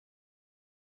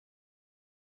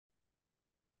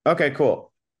Okay,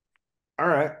 cool. All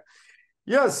right.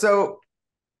 Yeah, so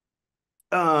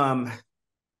um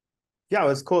yeah,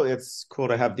 it's cool. It's cool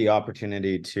to have the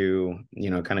opportunity to,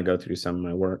 kind of go through some of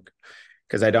my work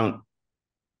because I don't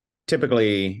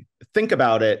typically think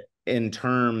about it in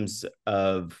terms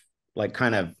of like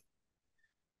kind of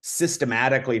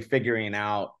systematically figuring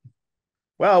out,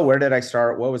 well, where did I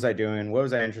start? What was I doing? What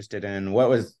was I interested in? What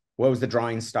was the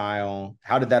drawing style?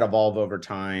 How did that evolve over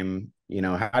time?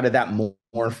 How did that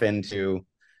morph into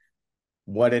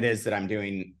what it is that I'm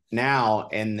doing now,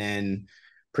 and then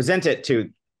present it to,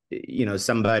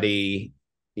 somebody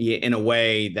in a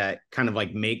way that kind of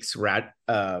like makes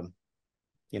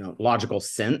logical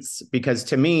sense. Because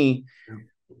to me, Yeah.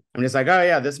 I'm just like, oh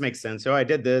yeah, this makes sense. Oh, I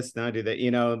did this, now I do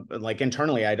that. Like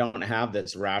internally, I don't have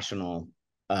this rational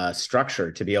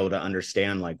structure to be able to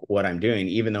understand like what I'm doing,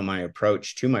 even though my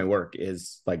approach to my work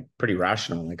is like pretty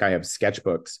rational. Like I have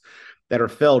sketchbooks that are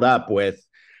filled up with,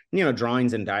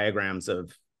 drawings and diagrams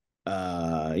of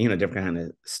different kind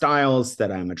of styles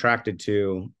that I'm attracted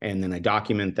to. And then I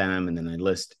document them and then I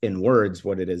list in words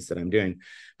what it is that I'm doing.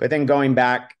 But then going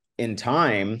back in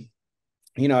time,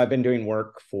 I've been doing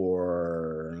work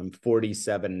I'm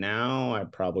 47 now. I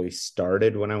probably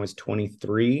started when I was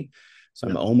 23. So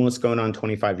I'm Yeah. almost going on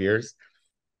 25 years.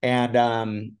 And,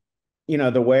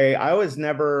 the way I was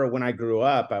never, when I grew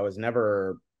up, I was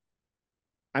never,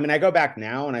 I mean, I go back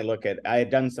now and I had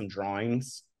done some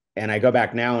drawings and I go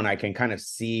back now and I can kind of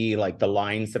see like the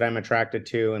lines that I'm attracted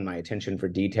to and my attention for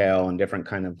detail and different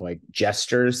kind of like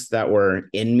gestures that were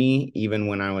in me, even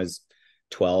when I was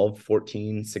 12,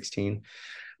 14, 16.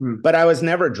 Mm. But I was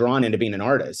never drawn into being an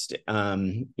artist.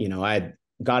 I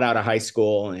got out of high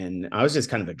school and I was just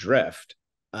kind of adrift.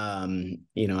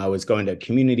 I was going to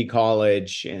community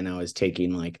college and I was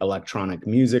taking like electronic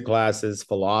music classes,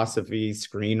 philosophy,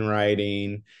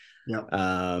 screenwriting,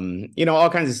 Yeah. all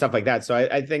kinds of stuff like that. So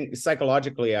I think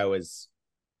psychologically I was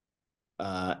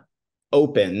uh,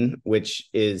 open, which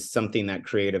is something that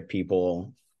creative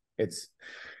people, it's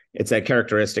it's a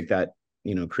characteristic that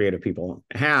creative people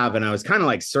have. And I was kind of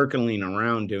like circling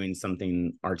around doing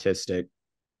something artistic,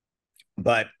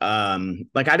 but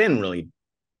like I didn't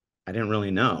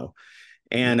really know.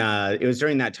 Yeah. And it was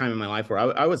during that time in my life where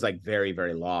I was like very,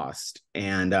 very lost.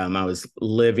 And I was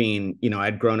living,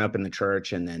 I'd grown up in the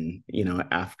church. And then,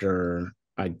 after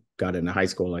I got into high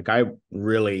school, like I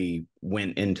really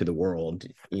went into the world,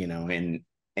 and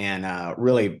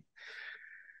really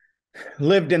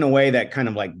lived in a way that kind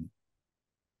of like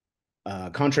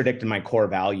contradicted my core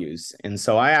values. And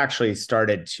so I actually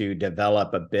started to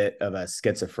develop a bit of a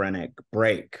schizophrenic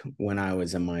break when I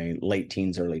was in my late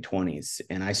teens, early 20s.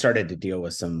 And I started to deal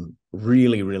with some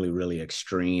really, really, really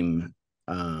extreme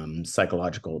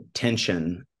psychological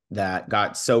tension that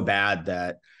got so bad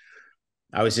that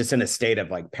I was just in a state of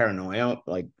like paranoia,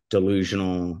 like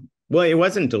delusional. Well, it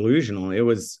wasn't delusional. It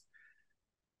was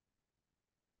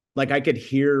like I could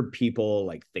hear people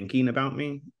like thinking about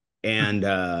me and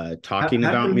talking How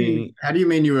about do you me. how do you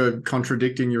mean you were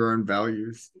contradicting your own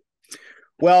values?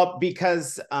 Well,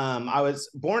 because I was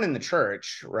born in the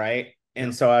church, right? Yeah.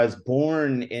 And so I was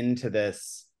born into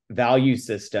this value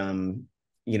system,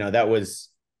 that was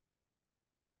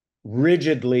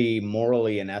rigidly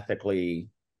morally and ethically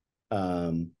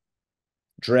um,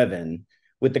 driven,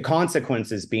 with the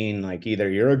consequences being like either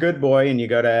you're a good boy and you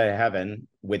go to heaven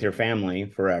with your family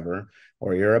forever,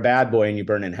 or you're a bad boy and you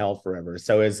burn in hell forever.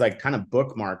 So it's like kind of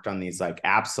bookmarked on these like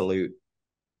absolute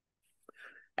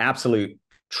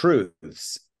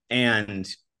truths. And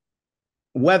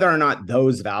whether or not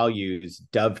those values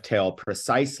dovetail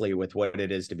precisely with what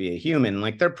it is to be a human,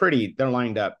 like they're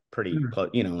lined up pretty Mm. close,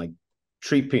 like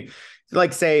treat people,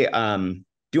 like say,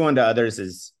 do unto others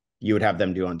as you would have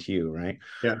them do unto you, right?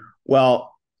 Yeah. Well,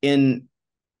 in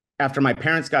after my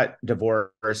parents got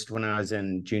divorced when I was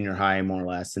in junior high, more or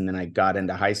less, and then I got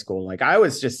into high school, like I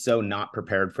was just so not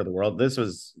prepared for the world. This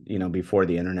was, before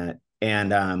the internet.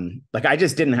 And like I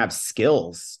just didn't have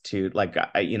skills to like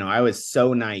I was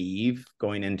so naive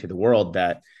going into the world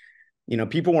that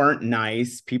people weren't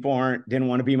nice, people aren't didn't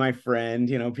want to be my friend,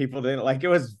 people didn't like it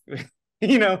was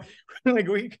you know like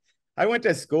we I went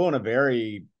to school in a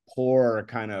very poor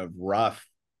kind of rough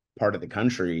part of the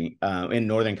country in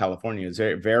Northern California. It's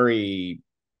very, very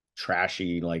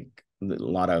trashy, like a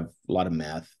lot of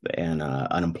meth and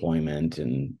unemployment,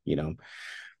 and it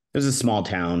was a small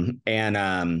town,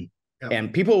 Yeah.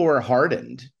 and people were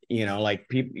hardened. Like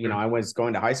people. Yeah. I was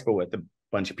going to high school with a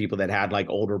bunch of people that had like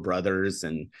older brothers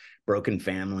and broken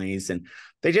families, and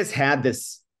they just had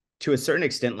this, to a certain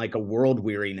extent, like a world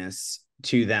weariness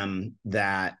to them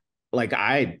that like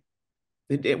I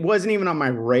it wasn't even on my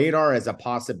radar as a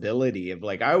possibility of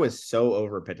like, I was so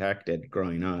overprotected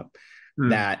growing up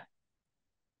that,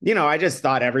 I just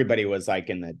thought everybody was like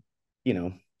in the,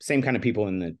 same kind of people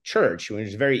in the church, which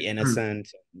is very innocent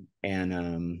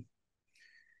and,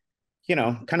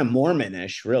 kind of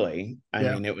Mormonish, really. I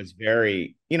mean, it was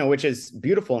very, which is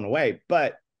beautiful in a way,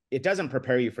 but it doesn't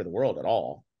prepare you for the world at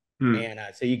all. And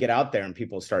so you get out there and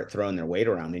people start throwing their weight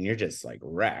around and you're just like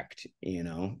wrecked,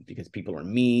 because people are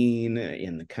mean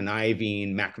and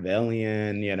conniving,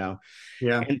 Machiavellian, Yeah.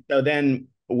 And so then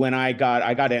when I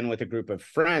got in with a group of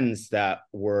friends that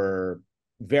were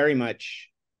very much,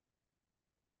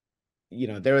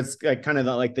 there was like kind of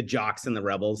like the jocks and the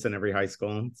rebels in every high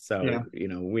school. So,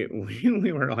 we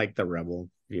were like the rebel,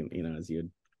 as you'd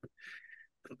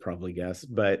probably guess,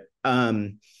 but,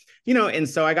 and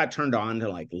so I got turned on to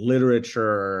like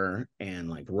literature and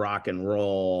like rock and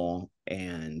roll,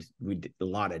 and we did a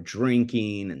lot of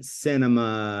drinking and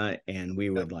cinema, and we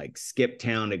would like skip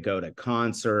town to go to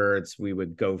concerts. We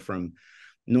would go from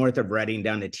north of Redding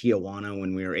down to Tijuana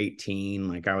when we were 18.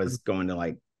 Like I was going to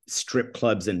like strip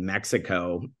clubs in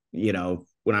Mexico,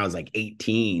 when I was like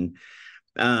 18,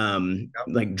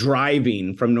 like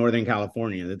driving from Northern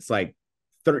California. It's like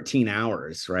 13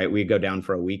 hours, right? We'd go down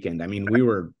for a weekend. I mean, we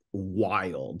were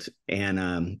wild.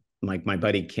 And like my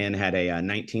buddy Ken had a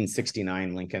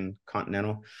 1969 Lincoln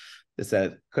Continental. It's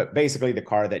basically the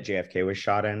car that JFK was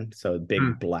shot in. So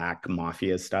big black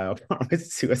mafia style car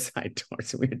with suicide doors.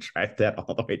 So we would drive that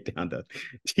all the way down to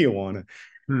Tijuana.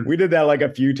 We did that like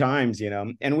a few times,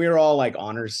 and we were all like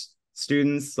honors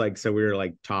students. Like, so we were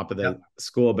like top of the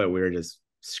school, but we were just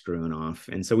screwing off.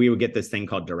 And so we would get this thing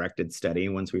called directed study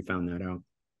once we found that out.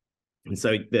 And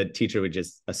so the teacher would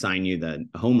just assign you the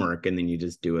homework and then you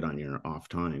just do it on your off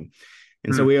time.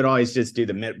 And so we would always just do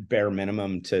the bare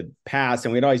minimum to pass.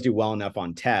 And we'd always do well enough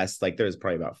on tests. Like there was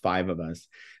probably about 5 of us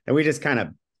that we just kind of,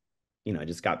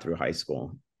 just got through high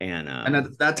school. And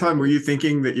at that time, were you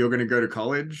thinking that you're going to go to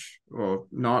college or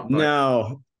not?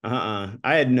 No, I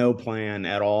had no plan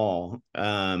at all.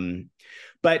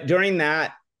 But during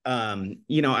that,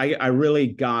 I really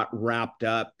got wrapped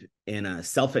up in a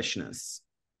selfishness.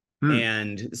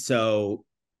 And so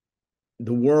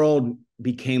the world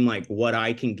became like what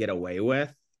I can get away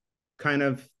with kind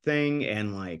of thing.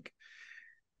 And like,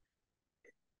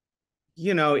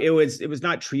 it was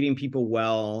not treating people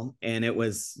well. And it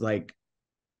was like,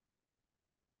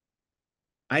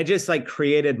 I just like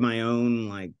created my own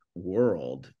like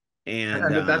world. And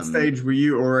at that stage, were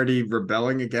you already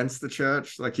rebelling against the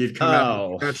church? Like you'd come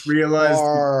out of the church, realized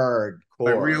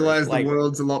the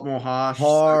world's a lot more harsh.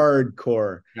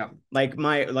 Hardcore. Yeah. Like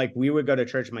we would go to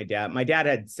church. My dad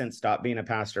had since stopped being a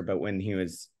pastor, but when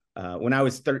I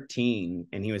was 13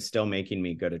 and he was still making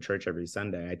me go to church every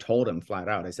Sunday, I told him flat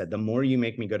out, I said, the more you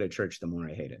make me go to church, the more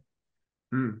I hate it.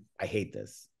 I hate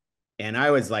this. And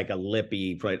I was like a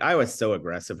lippy, but I was so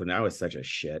aggressive when I was such a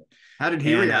shit. How did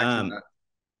he react to that?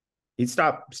 He'd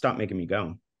stop making me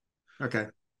go. Okay.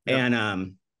 Yep.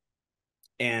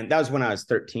 And that was when I was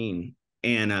 13.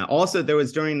 And also there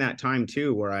was during that time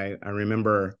too, where I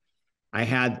remember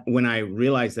when I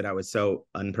realized that I was so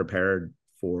unprepared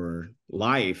for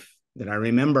life, that I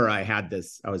remember I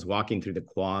was walking through the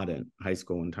quad at high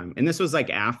school one time. And this was like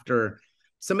after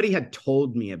somebody had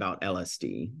told me about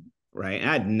LSD, right? And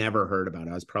I'd never heard about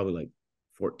it. I was probably like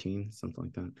 14, something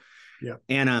like that. Yeah.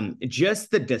 And just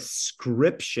the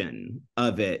description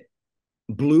of it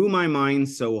blew my mind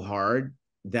so hard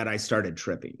that I started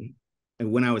tripping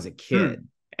when I was a kid.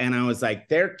 And I was like,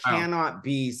 there cannot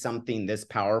be something this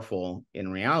powerful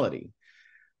in reality.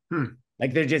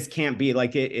 Like there just can't be.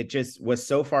 Like it just was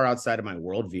so far outside of my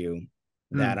worldview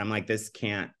that I'm like, this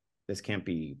can't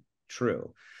be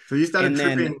true. So you started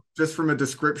tripping just from a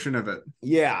description of it.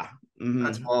 Yeah.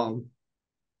 That's wild.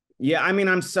 Yeah, I mean,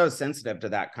 I'm so sensitive to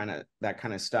that kind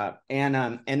of stuff. And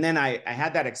then I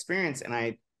had that experience, and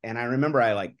I remember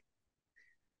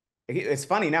it's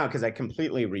funny now because I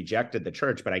completely rejected the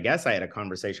church, but I guess I had a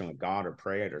conversation with God or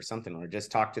prayed or something, or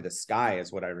just talked to the sky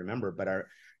is what I remember. But I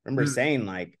remember saying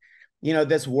like,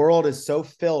 this world is so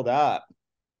filled up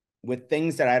with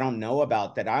things that I don't know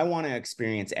about that I want to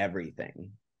experience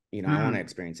everything. I want to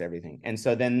experience everything. And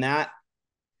so then that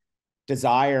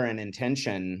desire and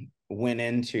intention went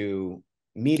into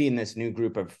meeting this new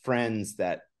group of friends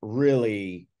that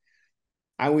really,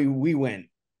 we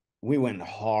went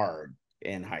hard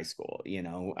in high school.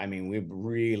 I mean, we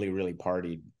really, really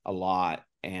partied a lot,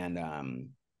 and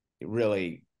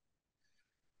really,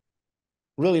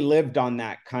 really lived on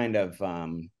that kind of,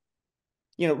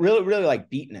 really, really like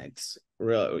beatniks,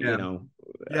 really,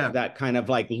 that kind of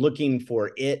like looking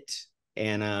for it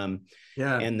and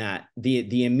that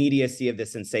the immediacy of the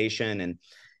sensation.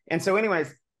 And so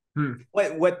anyways,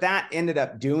 what that ended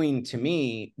up doing to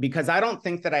me, because I don't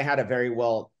think that I had a very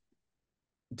well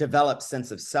developed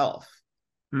sense of self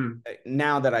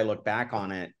now that I look back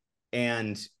on it.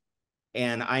 And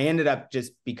I ended up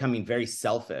just becoming very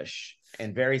selfish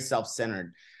and very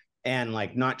self-centered, and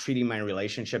like not treating my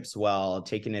relationships well,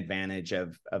 taking advantage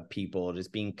of people,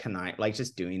 just being conniving, like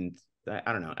just doing,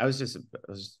 I don't know. I was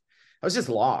just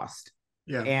lost.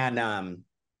 Yeah. And,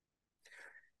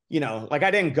 like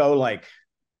I didn't go like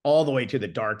all the way to the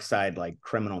dark side, like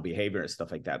criminal behavior and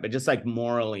stuff like that, but just like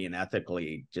morally and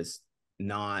ethically, just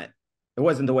not, it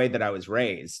wasn't the way that I was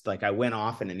raised. Like I went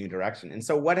off in a new direction. And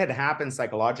so what had happened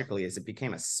psychologically is it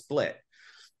became a split.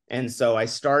 And so I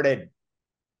started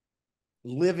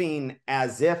living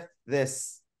as if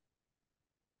this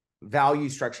value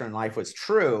structure in life was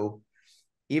true,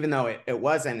 even though it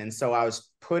wasn't. And so I was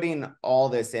putting all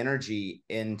this energy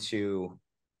into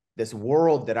this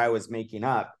world that I was making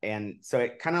up. And so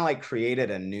it kind of like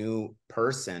created a new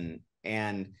person.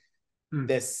 And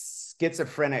this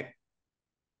schizophrenic,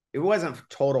 it wasn't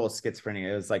total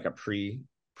schizophrenia. It was like a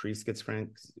pre-schizophrenic.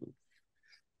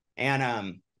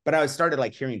 And but I started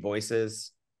like hearing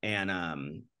voices, and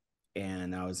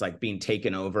I was like being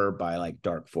taken over by like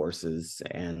dark forces.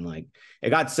 And like it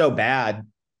got so bad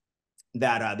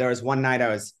that there was one night I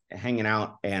was hanging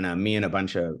out, and me and a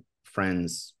bunch of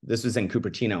friends, this was in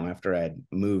Cupertino after I had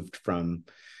moved from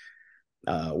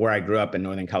where I grew up in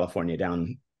Northern California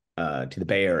down to the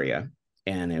Bay Area,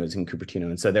 and it was in Cupertino.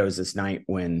 And so there was this night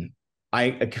when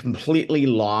I completely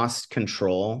lost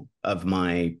control of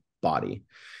my body.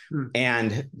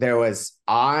 And there was,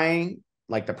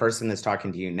 like the person that's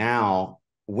talking to you now,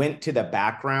 went to the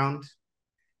background,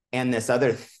 and this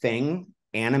other thing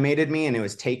animated me, and it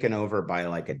was taken over by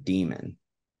like a demon.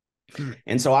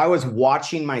 And so I was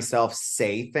watching myself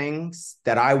say things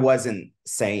that I wasn't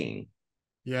saying.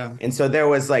 Yeah. And so there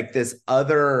was like this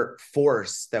other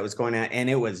force that was going on, and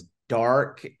it was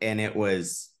dark, and it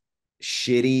was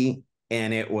shitty,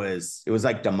 and it was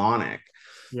like demonic.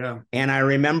 Yeah. And I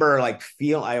remember like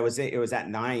it was at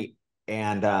night,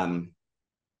 and I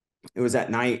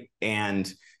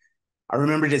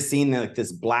remember just seeing like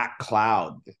this black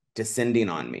cloud descending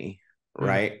on me.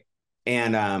 Right.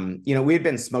 And, we had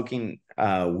been smoking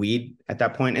weed at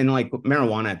that point, and like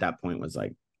marijuana at that point was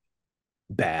like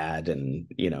bad, and,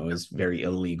 it was very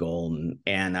illegal,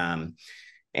 and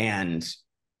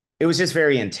it was just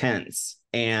very intense.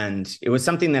 And it was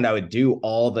something that I would do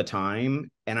all the time,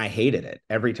 and I hated it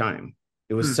every time.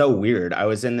 It was so weird. I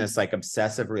was in this like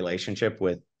obsessive relationship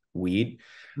with weed.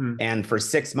 And for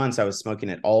 6 months, I was smoking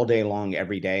it all day long,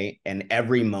 every day. And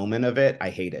every moment of it, I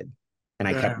hated. And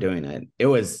I kept doing it. It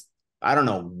was, I don't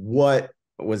know what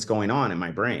was going on in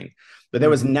my brain, but there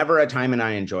was never a time and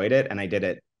I enjoyed it. And I did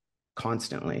it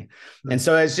constantly. And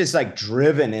so I was just like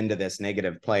driven into this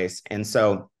negative place. And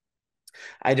so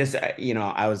I just,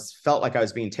 felt like I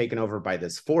was being taken over by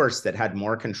this force that had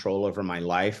more control over my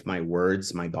life, my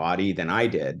words, my body than I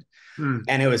did.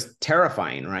 And it was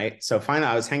terrifying. Right. So finally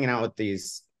I was hanging out with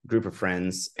these group of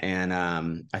friends, and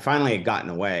I finally had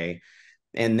gotten away.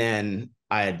 And then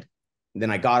I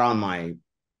got on my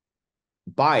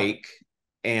bike,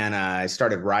 and I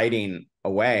started riding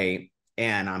away.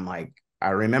 And I'm like, I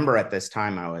remember at this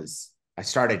time I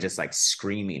started just like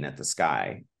screaming at the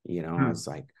sky. I was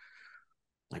like,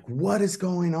 what is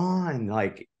going on?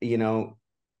 Like,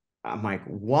 I'm like,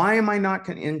 why am I not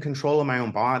in control of my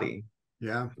own body?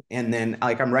 Yeah. And then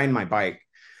like I'm riding my bike,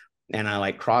 and I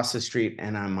like cross the street,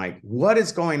 and I'm like, what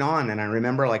is going on? And I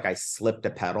remember like I slipped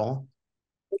a pedal,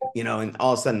 and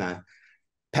all of a sudden the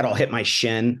pedal hit my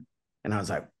shin, and I was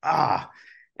like,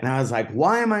 and I was like,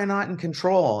 why am I not in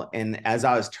control? And as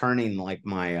I was turning, like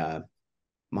my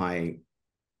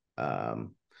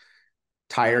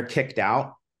tire kicked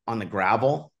out on the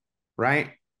gravel.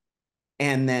 Right.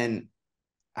 And then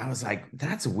I was like,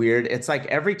 that's weird. It's like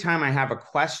every time I have a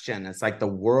question, it's like the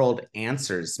world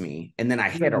answers me. And then I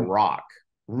hit a rock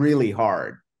really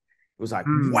hard. It was like,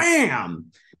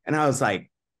 wham. And I was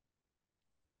like,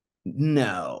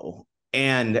 no.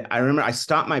 And I remember I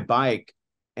stopped my bike,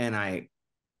 and I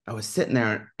was sitting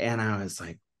there, and I was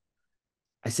like,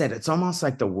 I said, it's almost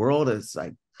like the world is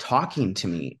like talking to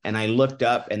me. And I looked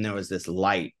up, and there was this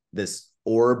light, this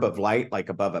orb of light, like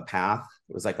above a path.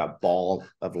 It was like a ball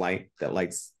of light that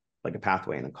lights like a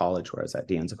pathway in a college where I was at,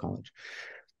 De Anza College.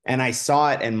 And I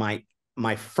saw it, and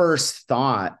my first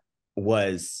thought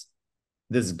was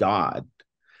this God.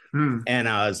 And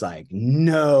I was like,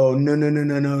 no, no, no, no,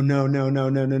 no, no, no, no, no,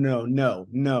 no, no, no,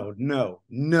 no, no, no,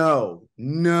 no,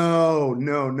 no,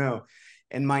 no, no.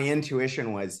 And my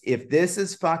intuition was, if this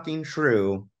is fucking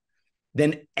true,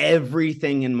 then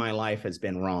everything in my life has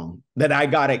been wrong, that I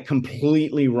got it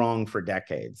completely wrong for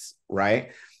decades.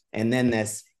 Right. And then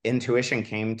this intuition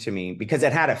came to me because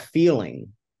it had a feeling.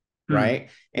 Right.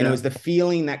 And it was the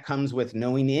feeling that comes with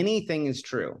knowing anything is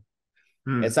true.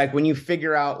 It's like when you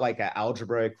figure out like an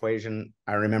algebra equation,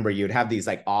 I remember you'd have these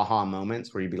like aha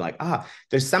moments where you'd be like,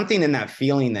 there's something in that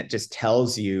feeling that just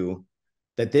tells you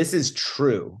that this is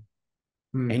true.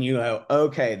 And you go,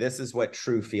 okay, this is what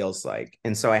true feels like.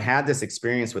 And so I had this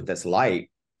experience with this light,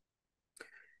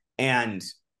 and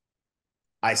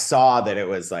I saw that it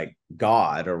was like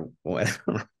God or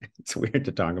whatever. It's weird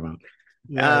to talk about.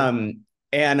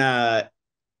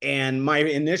 And my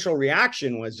initial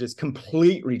reaction was just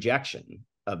complete rejection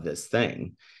of this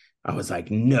thing. I was like,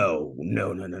 no.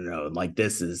 Like,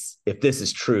 if this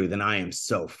is true, then I am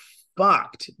so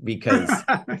fucked, because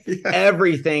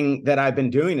everything that I've been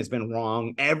doing has been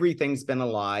wrong. Everything's been a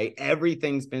lie.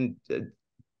 Everything's been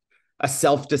a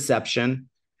self-deception.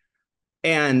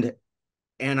 And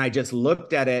I just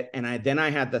looked at it, and then I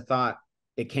had the thought,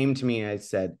 it came to me, I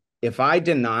said, if I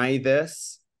deny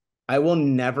this, I will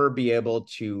never be able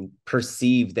to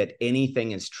perceive that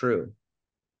anything is true,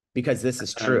 because this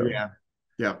is true.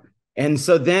 Yeah. And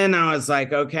so then I was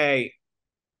like, okay,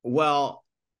 well,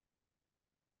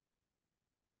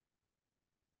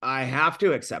 I have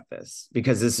to accept this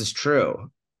because this is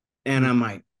true. And I'm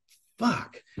like,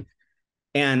 fuck.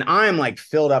 And I'm like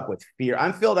filled up with fear.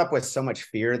 I'm filled up with so much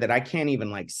fear that I can't even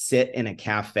like sit in a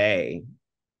cafe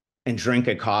and drink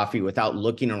a coffee without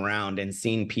looking around and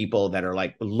seeing people that are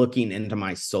like looking into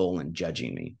my soul and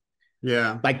judging me.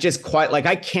 Yeah. Like just quiet. Like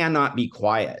I cannot be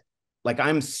quiet. Like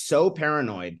I'm so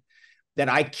paranoid that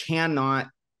I cannot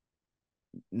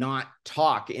not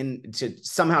talk and to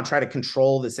somehow try to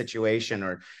control the situation,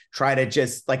 or try to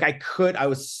just like, I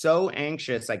was so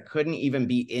anxious. I couldn't even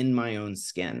be in my own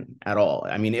skin at all.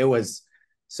 I mean, it was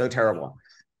so terrible.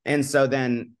 And so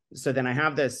then I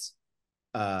have this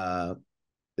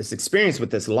experience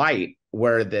with this light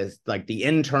where this, like the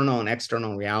internal and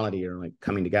external reality are like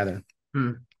coming together.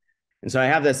 And so I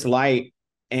have this light,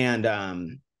 and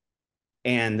then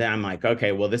I'm like,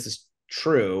 okay, well, this is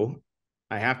true.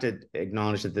 I have to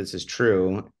acknowledge that this is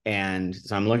true. And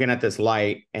so I'm looking at this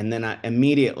light, and then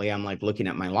I'm like looking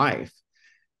at my life.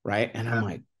 Right. And I'm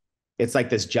like, it's like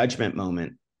this judgment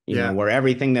moment, you know, where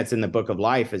everything that's in the book of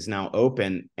life is now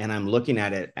open, and I'm looking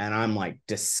at it, and I'm like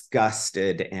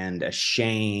disgusted and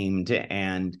ashamed.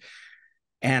 And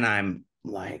I'm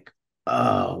like,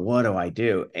 oh, what do I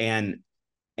do? And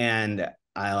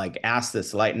I like asked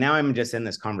this light. Now I'm just in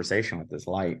this conversation with this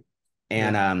light.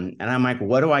 And I'm like,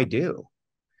 what do I do?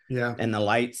 Yeah. And the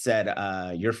light said,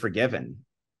 you're forgiven.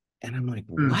 And I'm like,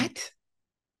 what?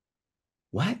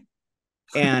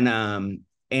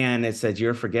 And it says,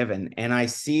 you're forgiven. And I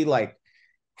see like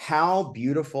how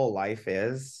beautiful life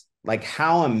is, like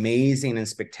how amazing and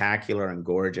spectacular and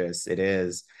gorgeous it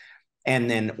is.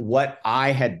 And then what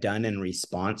I had done in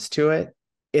response to it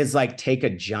is like take a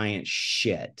giant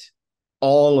shit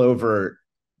all over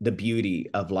the beauty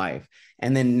of life.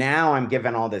 And then now I'm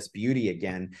given all this beauty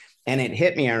again. And it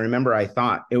hit me. I remember I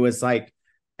thought it was like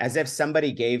as if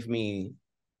somebody gave me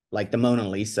like the Mona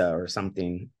Lisa or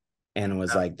something, and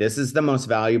was like, this is the most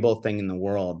valuable thing in the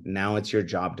world. Now it's your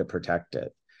job to protect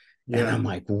it. And I'm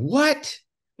like, what?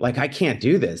 Like, I can't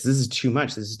do this. This is too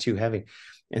much. This is too heavy.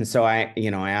 And so I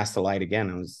asked the light again.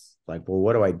 I was like, well,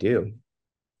 what do I do?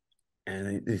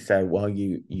 And he said, well,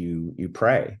 you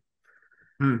pray.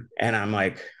 And I'm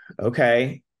like,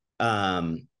 okay.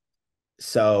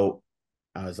 So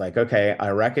I was like, okay,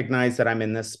 I recognize that I'm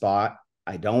in this spot.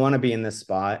 I don't want to be in this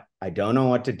spot. I don't know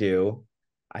what to do.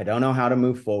 I don't know how to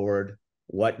move forward.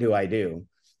 What do I do?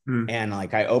 And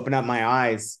like, I opened up my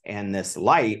eyes, and this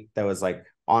light that was like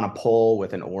on a pole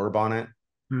with an orb on it,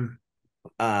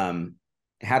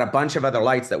 had a bunch of other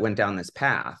lights that went down this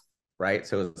path. Right.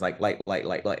 So it was like light.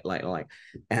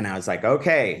 And I was like,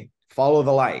 okay, follow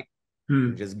the light.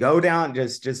 Just go down,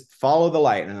 just follow the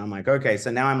light. And I'm like, okay.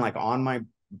 So now I'm like on my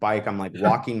bike. I'm like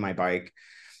walking my bike.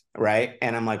 Right.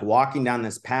 And I'm like walking down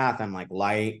this path. I'm like,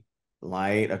 light.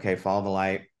 Okay. Follow the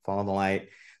light.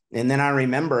 And then I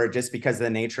remember, just because the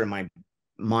nature of my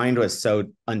mind was so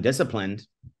undisciplined,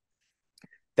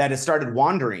 that it started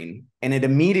wandering, and it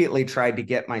immediately tried to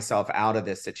get myself out of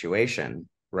this situation.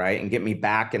 Right. And get me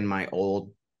back in my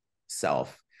old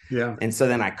self. Yeah. And so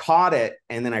then I caught it,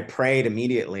 and then I prayed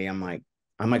immediately. I'm like,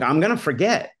 I'm going to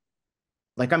forget.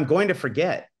 Like, I'm going to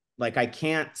forget. Like, I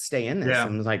can't stay in this.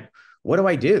 I'm like, what do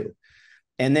I do?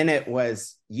 And then it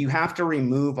was, you have to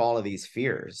remove all of these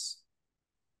fears.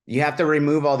 You have to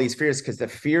remove all these fears, because the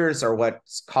fears are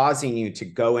what's causing you to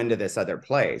go into this other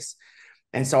place.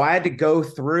 And so I had to go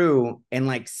through and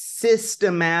like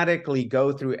systematically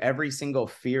go through every single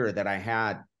fear that I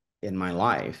had in my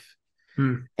life.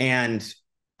 And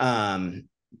then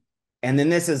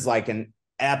this is like an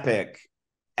epic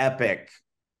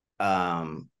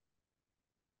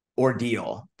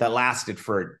ordeal that lasted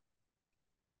for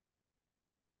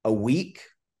a week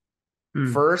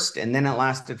first, and then it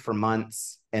lasted for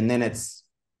months, and then it's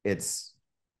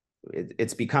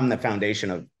become the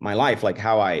foundation of my life, like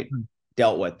how I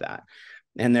dealt with that.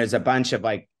 And there's a bunch of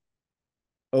like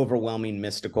overwhelming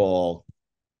mystical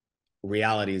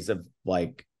realities of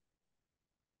like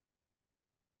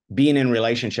being in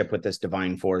relationship with this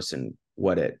divine force and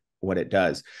what it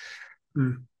does.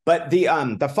 But the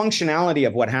functionality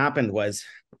of what happened was,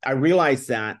 I realized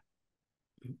that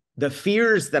the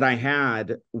fears that I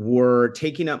had were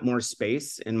taking up more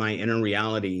space in my inner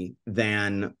reality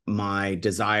than my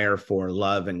desire for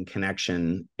love and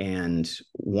connection and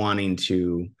wanting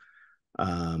to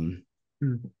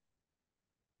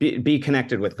be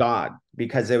connected with God,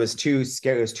 because it was too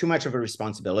scary. It was too much of a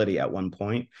responsibility at one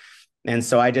point. And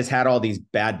so I just had all these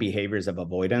bad behaviors of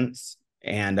avoidance,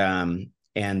 and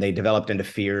they developed into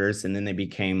fears, and then they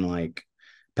became like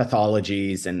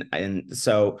pathologies. And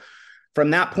so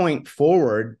from that point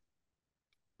forward,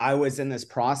 I was in this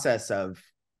process of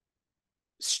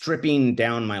stripping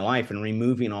down my life and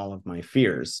removing all of my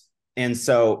fears. And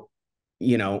so,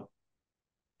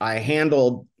 I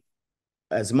handled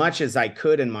as much as I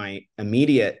could in my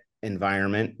immediate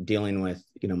environment, dealing with,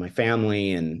 my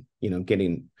family and,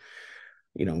 getting,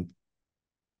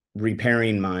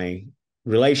 repairing my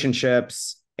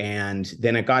relationships. And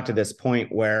then it got to this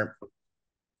point where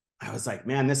I was like,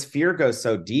 man, this fear goes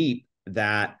so deep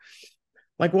that,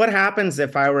 like, what happens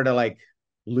if I were to like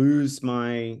lose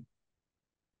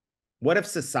what if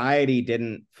society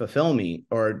didn't fulfill me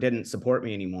or didn't support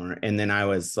me anymore? And then I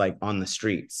was like on the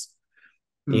streets,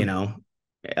 that's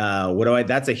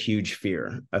a huge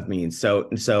fear of me. So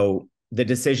the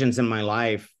decisions in my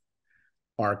life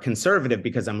are conservative,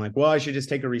 because I'm like, well, I should just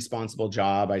take a responsible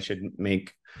job. I should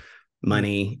make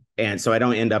money. And so I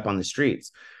don't end up on the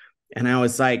streets. And I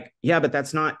was like, yeah, but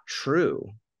that's not true.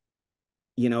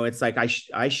 It's like,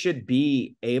 I should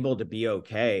be able to be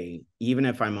okay, even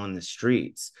if I'm on the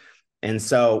streets. And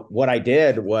so what I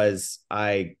did was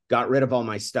I got rid of all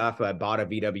my stuff. I bought a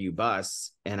VW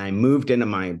bus, and I moved into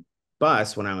my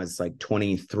bus when I was like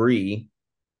 23.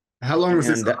 How long was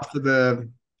this after the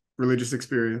religious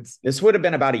experience? This would have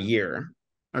been about a year.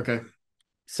 Okay.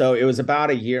 So it was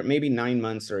about a year, maybe 9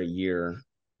 months or a year.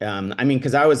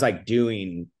 Because I was like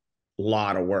doing a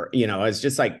lot of work. It's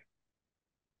just like,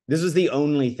 this was the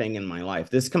only thing in my life.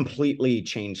 This completely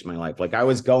changed my life. Like, I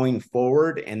was going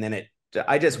forward, and then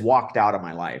I just walked out of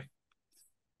my life.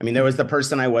 There was the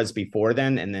person I was before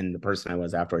then, and then the person I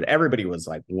was afterward. Everybody was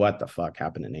like, what the fuck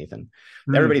happened to Nathan?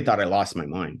 Everybody thought I lost my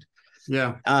mind.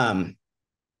 Yeah.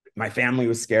 My family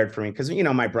was scared for me, because,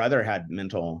 my brother had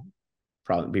mental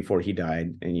problems before he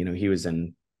died. And, he was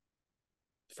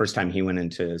first time he went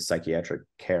into psychiatric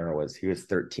care he was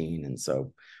 13. And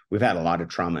so we've had a lot of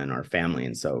trauma in our family.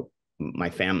 And so my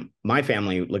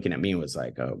family looking at me was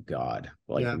like, oh God,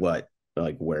 what,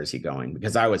 like, where's he going?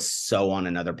 Because I was so on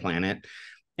another planet,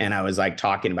 and I was like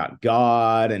talking about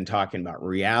God and talking about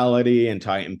reality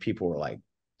and people were like,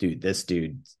 dude, this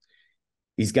dude,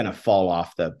 he's going to fall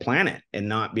off the planet and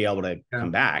not be able to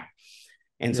come back.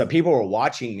 And so people were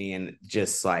watching me and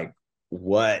just like,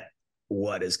 what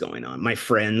is going on? My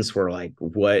friends were like,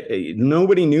 what?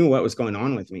 Nobody knew what was going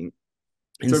on with me.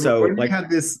 And so when you had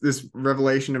this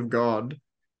revelation of God,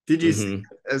 did you see it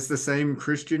as the same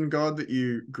Christian God that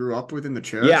you grew up with in the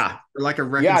church? Yeah. Like a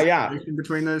reconciliation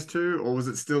between those two? Or was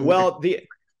it still... Well,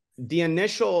 the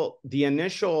initial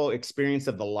experience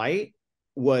of the light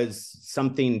was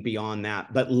something beyond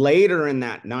that. But later in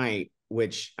that night,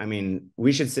 which,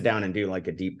 we should sit down and do like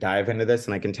a deep dive into this,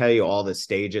 and I can tell you all the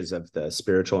stages of the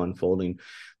spiritual unfolding.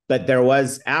 But there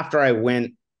was, after I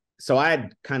went, so I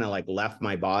had kind of like left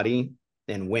my body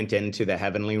and went into the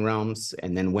heavenly realms,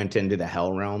 and then went into the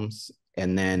hell realms,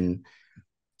 and then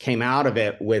came out of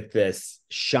it with this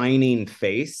shining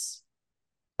face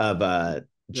of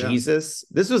Jesus.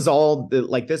 This was all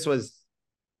this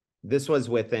was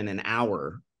within an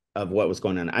hour of what was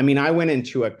going on. I went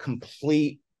into a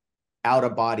complete out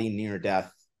of body near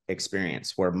death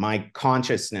experience where my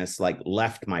consciousness like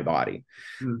left my body,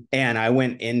 and I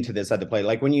went into this other place.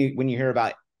 Like when you hear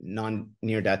about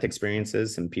near death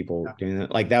experiences and people doing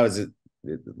that, like that was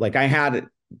like I had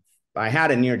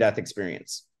a near death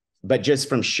experience, but just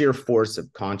from sheer force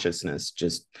of consciousness,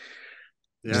 just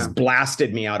just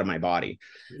blasted me out of my body.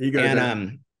 Ego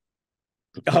and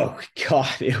oh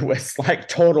God, it was like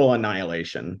total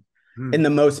annihilation in the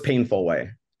most painful way,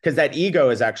 because that ego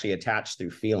is actually attached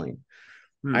through feeling.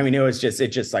 I mean, it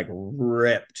just like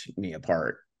ripped me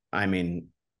apart. I mean,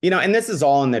 and this is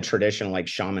all in the traditional, like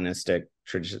shamanistic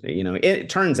tradition. It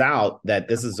turns out that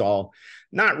this is all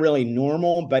not really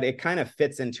normal, but it kind of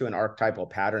fits into an archetypal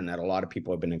pattern that a lot of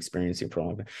people have been experiencing for a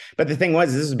long time. But the thing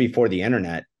was, this is before the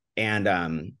internet. And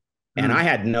I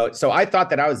had so I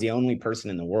thought that I was the only person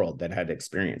in the world that had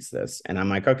experienced this. And I'm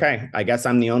like, okay, I guess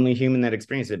I'm the only human that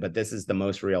experienced it, but this is the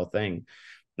most real thing.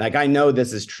 Like, I know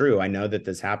this is true. I know that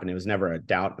this happened. It was never a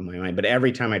doubt in my mind. But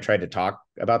every time I tried to talk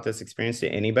about this experience to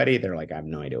anybody, they're like, I have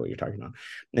no idea what you're talking about.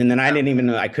 And then I didn't even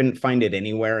know, I couldn't find it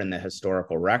anywhere in the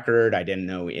historical record. I didn't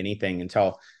know anything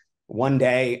until one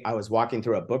day I was walking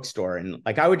through a bookstore, and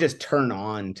like, I would just turn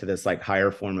on to this like higher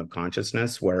form of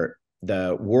consciousness where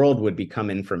the world would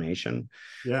become information.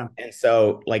 Yeah. And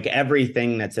so like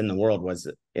everything that's in the world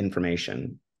was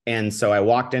information. And so I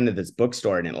walked into this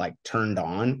bookstore and it like turned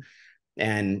on.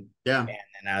 And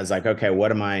I was like, okay,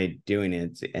 what am I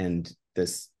doing? And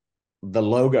the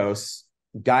Logos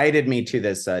guided me to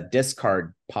this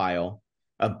discard pile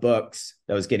of books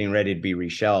that was getting ready to be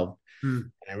reshelved.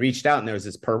 And I reached out, and there was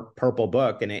this purple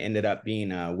book, and it ended up being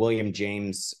William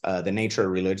James, The Nature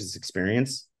of Religious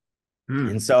Experience.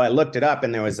 And so I looked it up,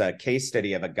 and there was a case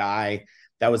study of a guy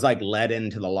that was like led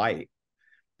into the light,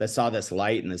 that saw this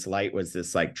light, and this light was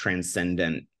this like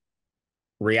transcendent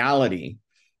reality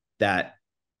that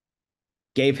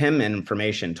gave him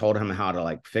information, told him how to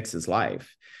like fix his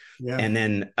life. Yeah. And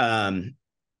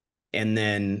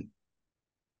then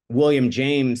William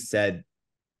James said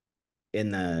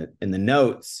in the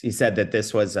notes, he said that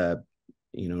this was a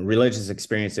religious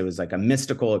experience. It was like a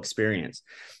mystical experience.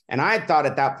 And I thought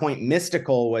at that point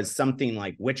mystical was something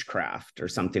like witchcraft or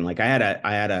something. Like I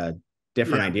had a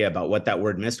different idea about what that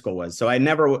word mystical was. So I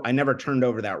never turned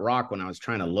over that rock when I was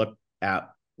trying to look at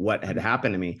what had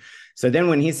happened to me. So then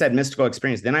when he said mystical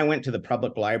experience, then I went to the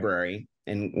public library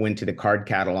and went to the card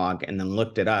catalog and then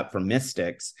looked it up for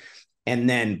mystics. And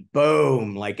then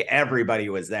boom, like everybody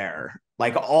was there.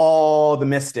 Like all the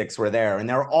mystics were there, and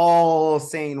they're all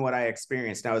saying what I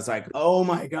experienced. And I was like, oh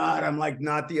my God, I'm like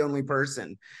not the only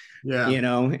person. Yeah.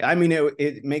 I mean,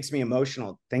 it makes me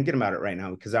emotional thinking about it right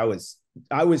now, because I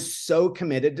was so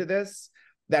committed to this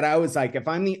that I was like, if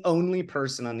I'm the only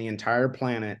person on the entire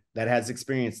planet that has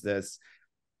experienced this,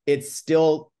 it's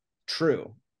still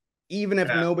true, even if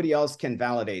nobody else can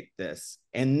validate this.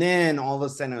 And then all of a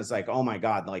sudden I was like, oh my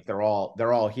God, like they're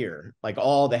all here. Like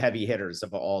all the heavy hitters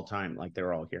of all time, like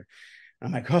they're all here. And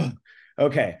I'm like, oh,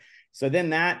 okay. So then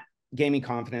that gave me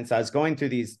confidence. I was still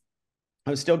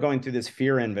going through this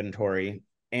fear inventory.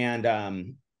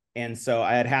 And so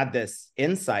I had this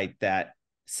insight that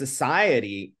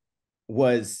society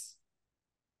was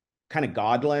kind of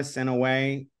godless in a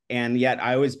way. And yet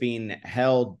I was being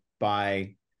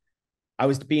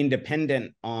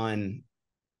dependent on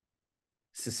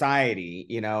society,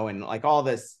 and like all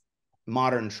this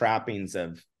modern trappings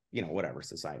of, whatever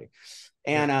society.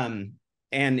 And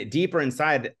deeper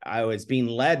inside, I was being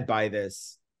led by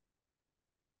this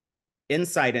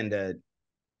insight into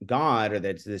God, or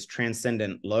this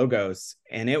transcendent logos.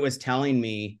 And it was telling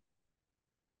me,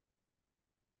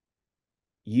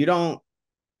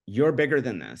 you're bigger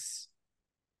than this.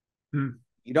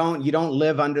 You don't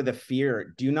live under the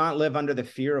fear. Do not live under the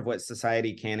fear of what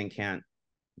society can and can't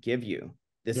give you.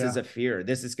 This is a fear.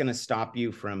 This is going to stop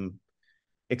you from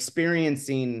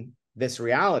experiencing this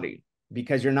reality,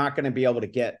 because you're not going to be able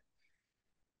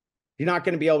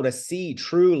to see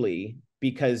truly,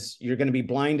 because you're going to be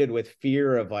blinded with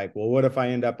fear of like, well, what if I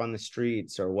end up on the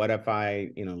streets, or what if I,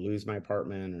 lose my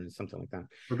apartment or something like that.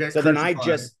 Okay. So then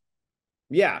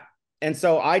and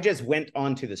so I just went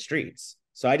onto the streets.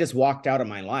 So I just walked out of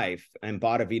my life and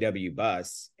bought a VW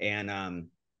bus and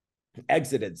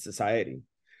exited society.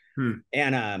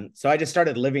 And so I just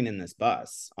started living in this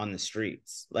bus on the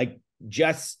streets, like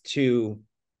just to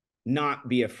not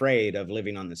be afraid of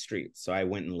living on the streets. So I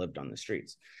went and lived on the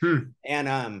streets.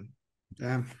 And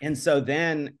so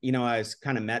then, I was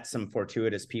kind of met some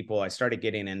fortuitous people. I started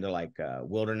getting into like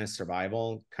wilderness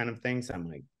survival kind of things.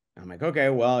 I'm like, okay,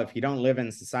 well, if you don't live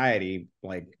in society,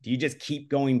 like, do you just keep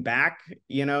going back,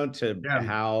 to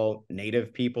how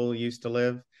native people used to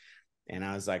live? And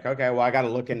I was like, okay, well, I got to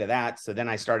look into that. So then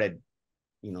I started,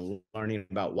 learning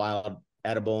about wild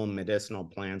edible and medicinal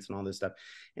plants and all this stuff.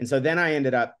 And so then I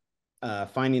ended up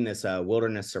finding this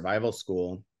wilderness survival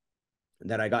school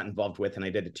that I got involved with. And I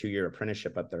did a 2-year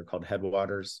apprenticeship up there called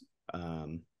Headwaters.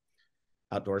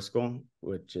 outdoor school,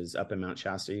 which is up in Mount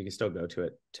Shasta. You can still go to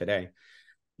it today.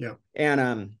 Yeah.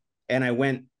 And I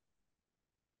went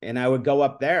and I would go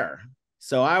up there.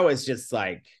 So I was just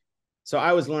like, so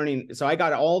I was learning. So I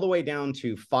got all the way down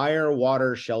to fire,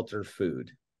 water, shelter,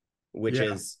 food, which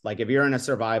is like, if you're in a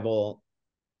survival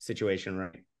situation,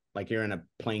 right? Like you're in a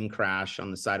plane crash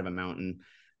on the side of a mountain,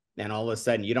 and all of a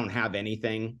sudden you don't have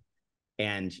anything,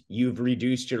 and you've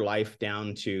reduced your life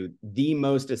down to the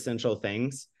most essential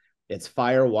things. It's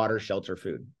fire, water, shelter,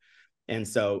 food. And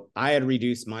so I had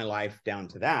reduced my life down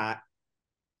to that.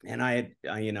 And I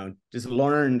had, just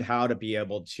learned how to be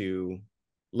able to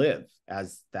live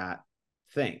as that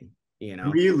thing,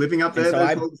 Were you living up there so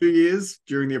those whole 2 years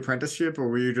during the apprenticeship, or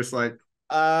were you just like?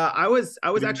 I was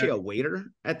actually a waiter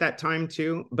at that time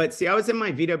too. But see, I was in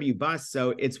my VW bus.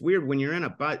 So it's weird when you're in a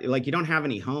bus, like you don't have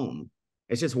any home.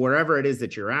 It's just wherever it is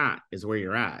that you're at is where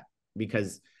you're at,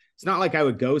 because it's not like I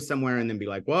would go somewhere and then be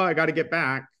like, well, I got to get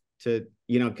back to,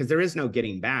 because there is no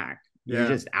getting back. You're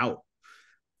just out.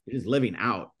 You're just living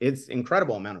out. It's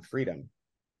incredible amount of freedom.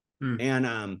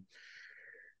 And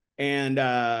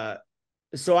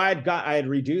so I had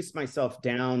reduced myself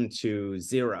down to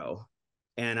 0,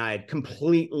 and I had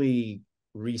completely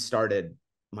restarted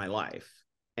my life.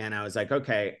 And I was like,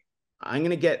 okay, I'm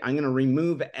going to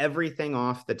remove everything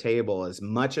off the table as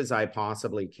much as I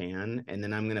possibly can. And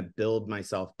then I'm going to build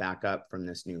myself back up from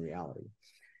this new reality.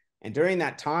 And during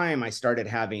that time, I started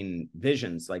having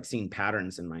visions, like seeing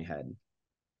patterns in my head.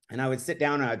 And I would sit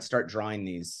down and I'd start drawing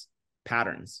these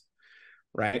patterns.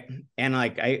 Right. And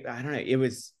like, I don't know, it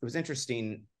was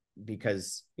interesting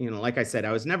because, like I said,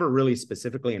 I was never really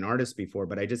specifically an artist before,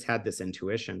 but I just had this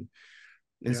intuition.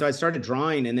 And so I started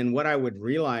drawing. And then what I would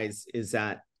realize is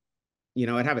that,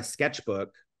 I'd have a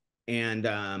sketchbook, and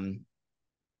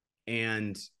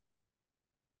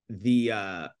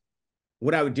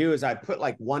what I would do is I'd put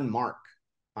like one mark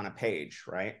on a page,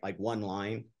 right? Like one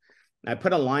line. And I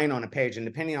put a line on a page, and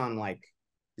depending on like,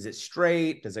 is it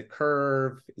straight? Does it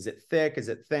curve? Is it thick? Is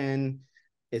it thin?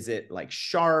 Is it like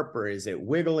sharp, or is it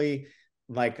wiggly?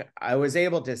 Like I was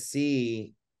able to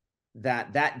see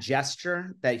that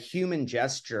gesture, that human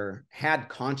gesture, had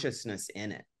consciousness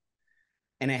in it.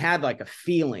 And it had like a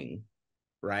feeling,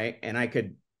 right? And I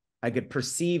could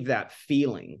perceive that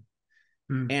feeling.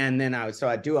 And then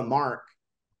I'd do a mark.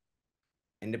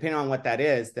 And depending on what that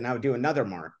is, then I would do another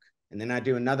mark. And then I'd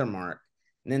do another mark.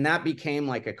 And then that became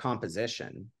like a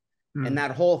composition. And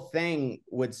that whole thing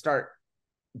would start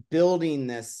building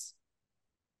this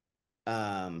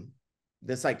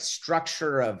like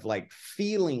structure of like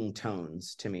feeling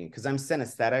tones to me, because I'm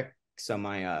synesthetic. So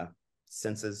my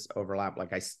senses overlap.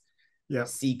 Like I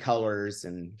see colors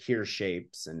and hear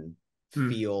shapes and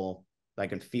feel, I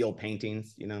can feel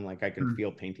paintings, like I can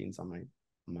feel paintings on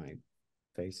my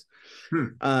face.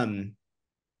 And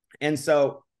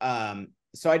so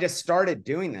I just started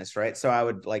doing this, right? So I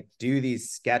would like do these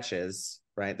sketches,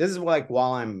 right? This is like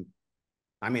while I'm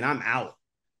out.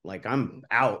 Like I'm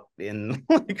out in,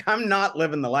 like, I'm not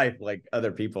living the life like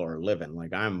other people are living.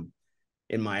 Like I'm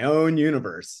in my own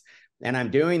universe, and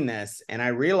I'm doing this. And I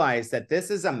realized that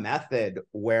this is a method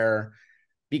where,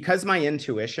 because my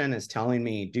intuition is telling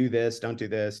me, do this, don't do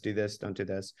this, do this, don't do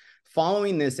this,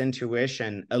 following this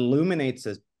intuition illuminates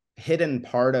a hidden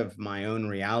part of my own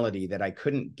reality that I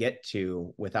couldn't get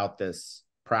to without this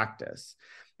practice.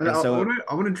 And so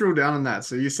I want to drill down on that.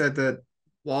 So you said that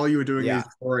while you were doing these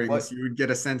drawings, you would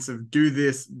get a sense of do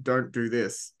this, don't do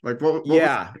this. Like what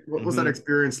was that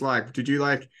experience like? Do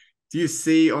you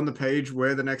see on the page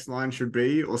where the next line should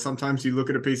be? Or sometimes you look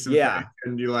at a piece of paper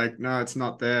and you're like, no, it's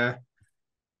not there.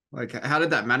 Like, how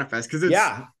did that manifest? Because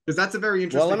that's a very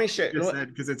interesting. Well, let me show you.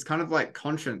 Because it's kind of like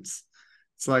conscience.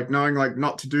 It's like knowing like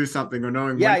not to do something, or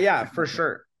knowing. Yeah, for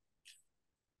sure.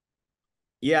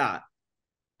 Yeah.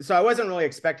 So I wasn't really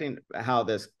expecting how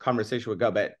this conversation would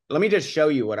go, but let me just show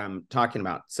you what I'm talking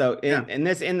about. So in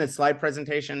the slide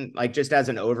presentation, like just as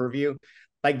an overview,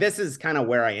 like this is kind of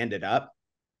where I ended up,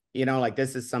 like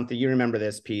this is something, you remember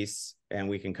this piece, and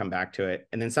we can come back to it.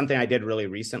 And then something I did really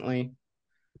recently.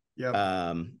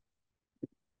 Yeah.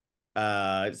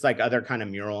 It's like other kind of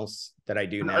murals that I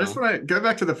do now. I just want to go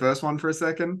back to the first one for a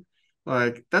second.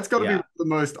 Like that's got to be the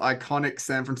most iconic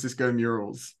San Francisco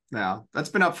murals now. That's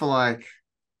been up for like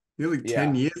nearly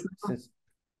 10 years now. Since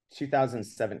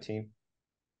 2017.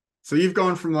 So you've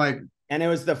gone from like, and it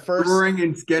was the first drawing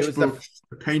in sketchbooks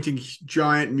to painting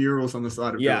giant murals on the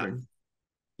side of buildings.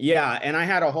 Yeah, and I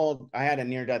had a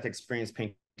near-death experience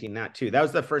painting that too. That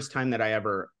was the first time that I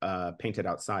ever painted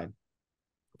outside.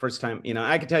 First time,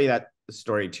 I could tell you that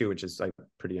story too, which is like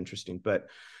pretty interesting. But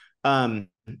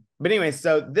anyway,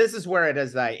 so this is where it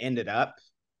is that I ended up.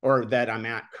 or that I'm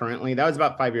at currently. That was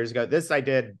about 5 years ago. This I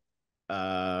did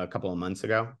a couple of months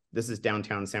ago. This is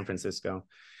downtown San Francisco.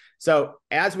 So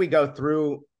as we go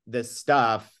through this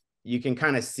stuff, you can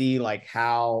kind of see like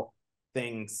how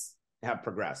things have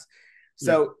progressed.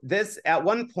 So this, at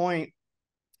one point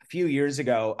a few years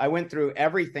ago, I went through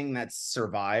everything that's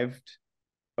survived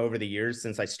over the years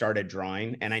since I started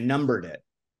drawing, and I numbered it,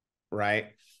 right?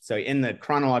 So in the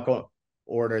chronological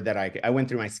order that I went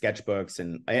through my sketchbooks,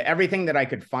 and everything that I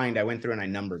could find, I went through and I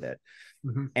numbered it.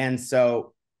 Mm-hmm. And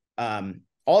so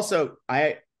also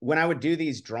when I would do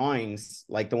these drawings,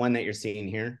 like the one that you're seeing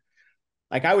here,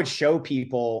 like I would show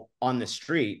people on the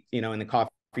street, you know, in the coffee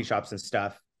shops and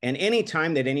stuff. And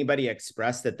anytime that anybody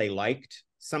expressed that they liked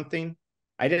something,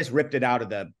 I just ripped it out of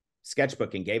the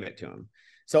sketchbook and gave it to them.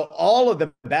 So all of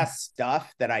the best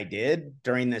stuff that I did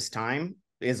during this time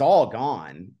is all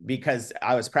gone because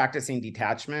I was practicing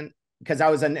detachment, because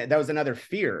that was another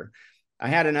fear. I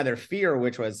had another fear,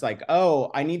 which was like, oh,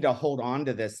 I need to hold on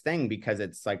to this thing because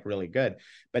it's like really good.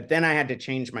 But then I had to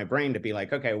change my brain to be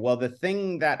like, okay, well, the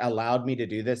thing that allowed me to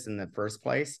do this in the first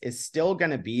place is still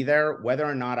going to be there, whether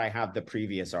or not I have the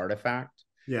previous artifact.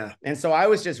 Yeah. And so I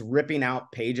was just ripping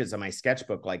out pages of my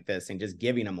sketchbook like this and just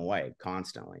giving them away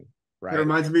constantly. Right. It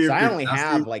reminds me of I only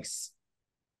have like,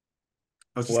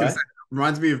 I was just going to say, it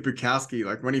reminds me of Bukowski.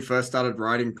 Like when he first started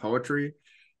writing poetry,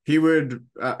 he wouldn't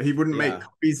make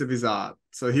copies of his art.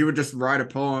 So he would just write a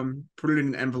poem, put it in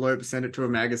an envelope, send it to a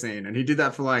magazine. And he did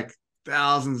that for like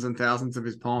thousands and thousands of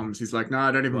his poems. He's like, no,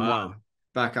 I don't even want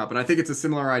backup. And I think it's a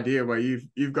similar idea where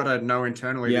you've got to know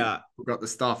internally that you've got the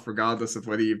stuff, regardless of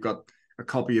whether you've got a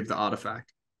copy of the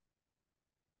artifact.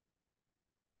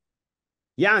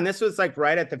 Yeah, and this was like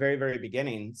right at the very, very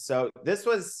beginning. So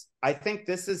I think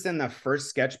this is in the first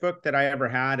sketchbook that I ever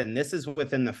had. And this is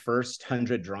within the first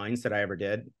 100 drawings that I ever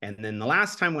did. And then the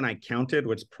last time when I counted,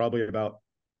 which probably about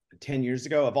 10 years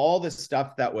ago, of all the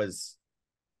stuff that was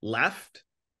left,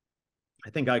 I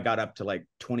think I got up to like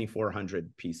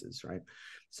 2,400 pieces, right?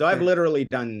 So I've literally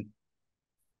done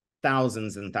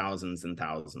thousands and thousands and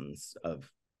thousands of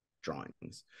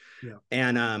drawings. Yeah.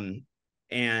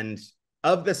 And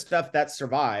of the stuff that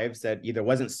survives that either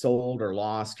wasn't sold or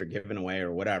lost or given away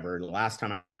or whatever, the last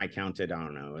time I counted, I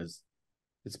don't know,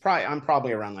 I'm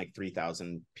probably around like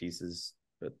 3,000 pieces,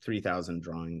 3,000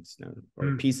 drawings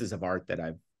or pieces of art that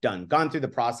I've gone through the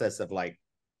process of like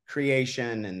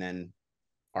creation and then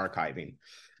archiving.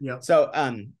 Yeah. So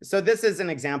this is an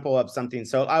example of something.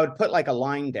 So I would put like a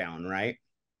line down, right?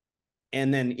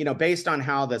 And then, you know, based on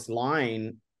how this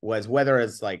line was, whether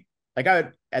it's like I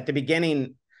would, at the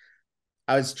beginning,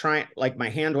 I was trying, like my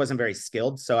hand wasn't very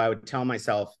skilled. So I would tell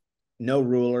myself no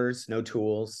rulers, no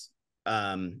tools.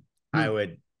 I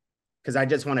would, because I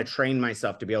just want to train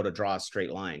myself to be able to draw a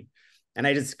straight line. And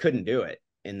I just couldn't do it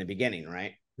in the beginning.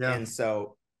 Right. Yeah. And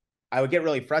so I would get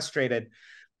really frustrated.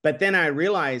 But then I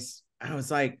realized, I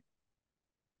was like,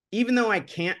 even though I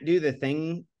can't do the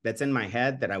thing that's in my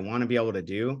head that I want to be able to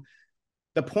do,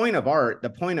 the point of art, the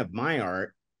point of my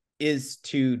art is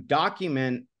to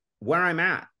document where I'm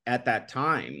at that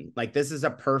time. Like this is a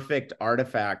perfect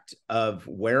artifact of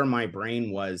where my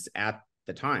brain was at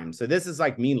the time. So this is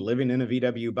like me living in a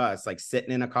VW bus, like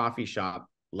sitting in a coffee shop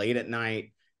late at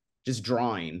night, just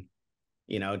drawing,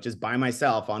 you know, just by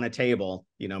myself on a table,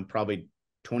 you know, probably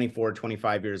 24,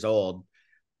 25 years old,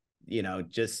 you know,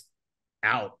 just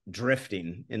out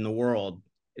drifting in the world.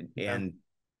 And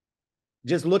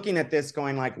just looking at this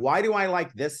going like, why do I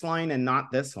like this line and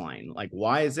not this line? Like,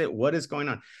 why is it, what is going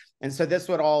on? And so this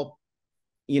would all,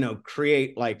 you know,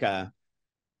 create like a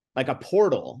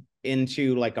portal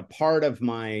into like a part of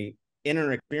my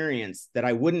inner experience that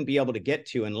I wouldn't be able to get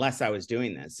to unless I was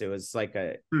doing this. It was like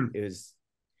it's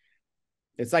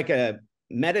like a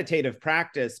meditative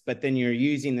practice, but then you're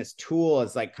using this tool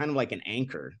as like kind of like an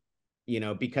anchor, you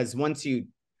know, because once you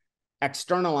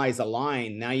externalize a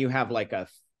line, now you have like a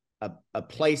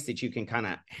place that you can kind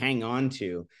of hang on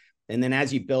to. And then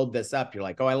as you build this up, you're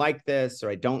like, oh, I like this, or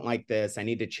I don't like this. I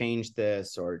need to change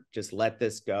this, or just let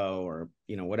this go, or,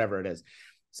 you know, whatever it is.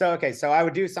 So, okay. So I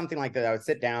would do something like that. I would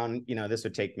sit down, you know, this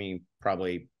would take me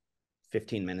probably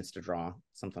 15 minutes to draw,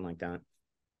 something like that.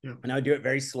 Yeah. And I would do it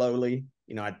very slowly.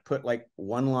 You know, I'd put like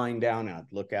one line down,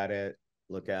 I'd look at it.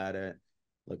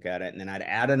 And then I'd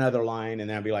add another line, and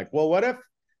then I'd be like, well, what if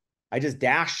I just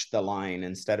dashed the line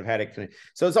instead of had it?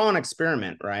 So it's all an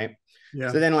experiment, right? Yeah.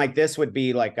 So then like this would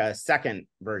be like a second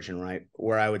version, right?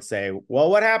 Where I would say, well,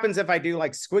 what happens if I do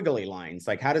like squiggly lines?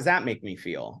 Like, how does that make me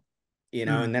feel? You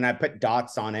know, and then I put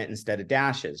dots on it instead of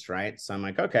dashes, right? So I'm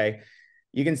like, okay,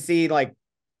 you can see like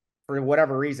for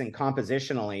whatever reason,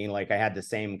 compositionally, like I had the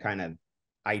same kind of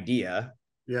idea,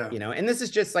 Yeah. And this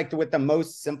is just like with the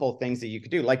most simple things that you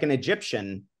could do, like an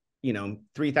Egyptian,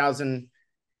 3,000,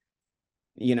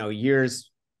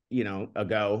 years,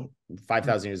 ago,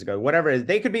 5,000 years ago, whatever,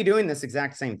 they could be doing this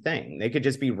exact same thing. They could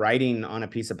just be writing on a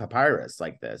piece of papyrus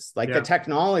like this. Like the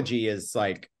technology is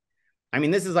like, I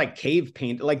mean, this is like cave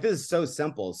paint. Like this is so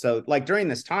simple. So like during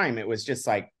this time, it was just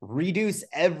like reduce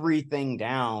everything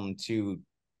down to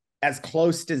as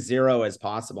close to zero as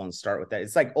possible and start with that.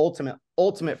 It's like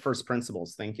ultimate first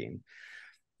principles thinking.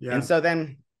 Yeah. And so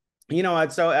then, then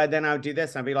I would do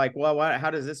this. I'd be like, well,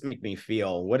 how does this make me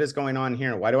feel? What is going on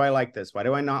here? Why do I like this? Why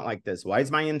do I not like this? Why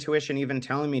is my intuition even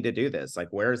telling me to do this? Like,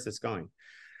 where is this going?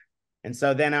 And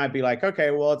so then I'd be like, okay,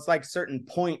 well, it's like certain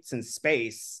points in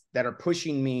space that are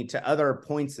pushing me to other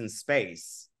points in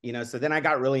space, so then I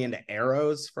got really into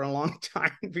arrows for a long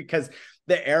time because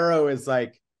the arrow is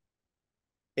like,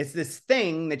 it's this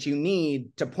thing that you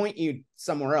need to point you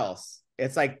somewhere else.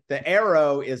 It's like the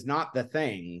arrow is not the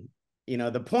thing.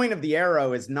 The point of the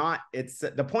arrow is not,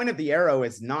 the point of the arrow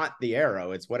is not the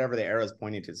arrow. It's whatever the arrow is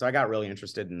pointing to. So I got really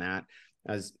interested in that.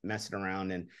 I was messing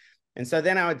around. And so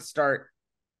then I would start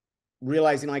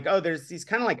realizing like, oh, there's these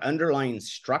kind of like underlying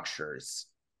structures,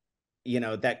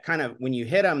 that kind of, when you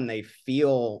hit them, they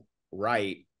feel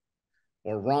right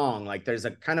or wrong. Like there's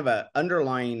a kind of a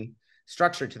underlying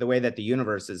structure to the way that the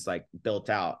universe is like built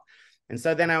out. And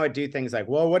so then I would do things like,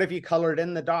 well, what if you colored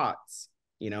in the dots,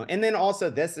 and then also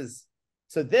this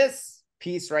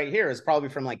piece right here is probably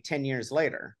from like 10 years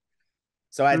later.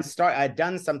 So I'd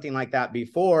done something like that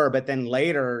before, but then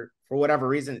later, for whatever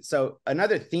reason. So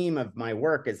another theme of my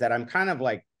work is that I'm kind of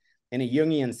like, in a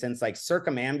Jungian sense, like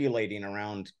circumambulating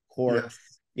around core,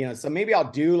 so maybe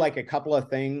I'll do like a couple of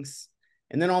things.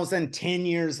 And then all of a sudden, 10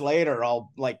 years later,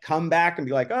 I'll like come back and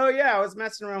be like, oh yeah, I was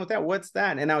messing around with that. What's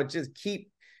that? And I would just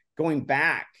keep going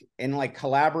back and like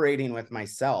collaborating with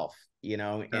myself,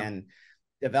 and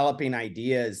developing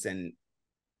ideas and,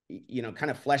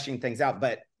 kind of fleshing things out.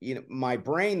 But, my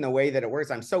brain, the way that it works,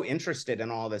 I'm so interested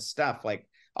in all this stuff. Like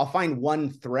I'll find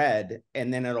one thread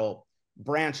and then it'll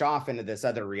branch off into this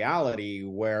other reality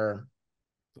where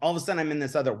all of a sudden I'm in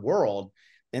this other world.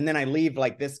 And then I leave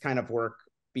like this kind of work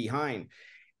behind.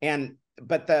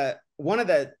 But one of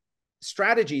the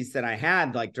strategies that I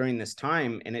had like during this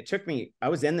time, and it took me, I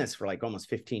was in this for like almost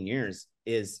 15 years,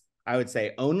 is I would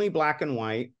say only black and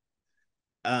white,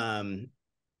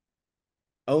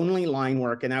 only line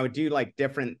work. And I would do like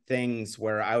different things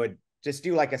where I would just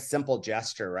do like a simple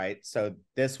gesture, right? So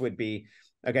this would be,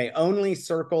 okay, only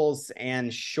circles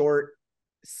and short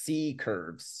C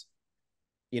curves.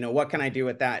 What can I do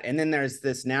with that? And then there's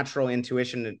this natural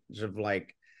intuition of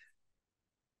like,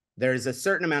 there's a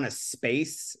certain amount of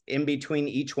space in between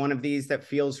each one of these that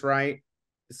feels right.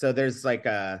 So there's like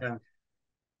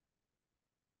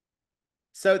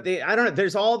so I don't know,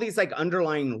 there's all these like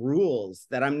underlying rules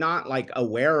that I'm not like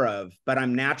aware of, but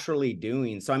I'm naturally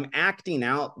doing. So I'm acting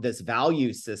out this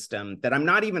value system that I'm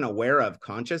not even aware of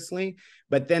consciously.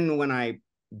 But then when I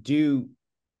do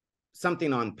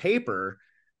something on paper,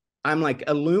 I'm like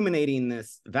illuminating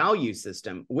this value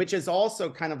system, which is also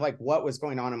kind of like what was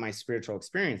going on in my spiritual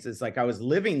experiences. Like I was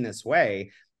living this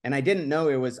way and I didn't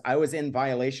know I was in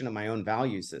violation of my own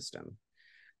value system.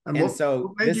 And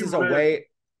so this is a way.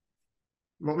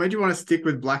 What made you want to stick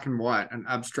with black and white and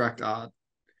abstract art?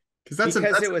 Because that's a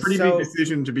pretty big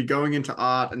decision to be going into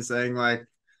art and saying like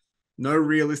no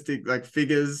realistic like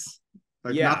figures,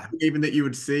 like nothing even that you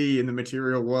would see in the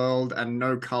material world, and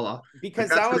no color. Because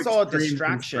that was all a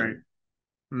distraction.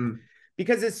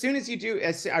 Because as soon as you do,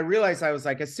 I realized, I was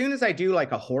like, as soon as I do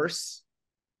like a horse,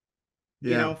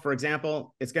 for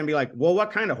example, it's going to be like, well,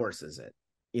 what kind of horse is it?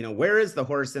 Where is the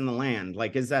horse in the land?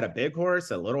 Like, is that a big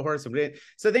horse, a little horse?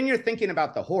 So then you're thinking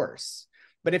about the horse.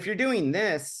 But if you're doing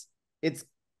this, it's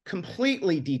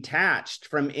completely detached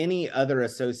from any other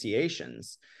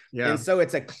associations. And so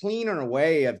it's a cleaner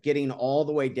way of getting all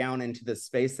the way down into the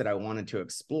space that I wanted to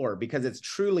explore, because it's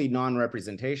truly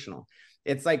non-representational.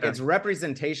 It's like it's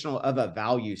representational of a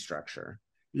value structure.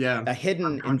 A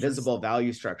hidden, invisible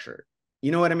value structure.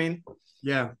 You know what I mean?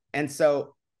 And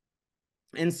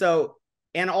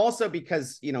also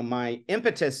because, my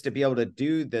impetus to be able to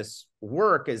do this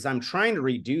work is I'm trying to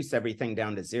reduce everything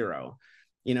down to zero.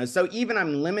 So even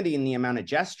I'm limiting the amount of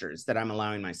gestures that I'm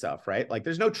allowing myself, right? Like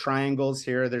there's no triangles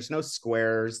here. There's no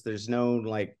squares. There's no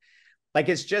like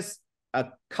it's just a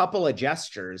couple of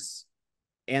gestures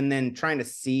and then trying to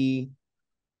see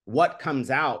what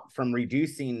comes out from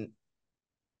reducing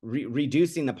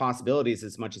the possibilities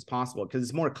as much as possible, because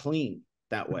it's more clean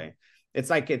that way. It's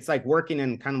like working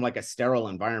in kind of like a sterile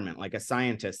environment, like a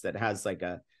scientist that has like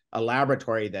a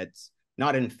laboratory that's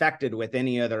not infected with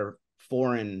any other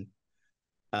foreign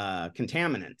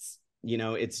contaminants. You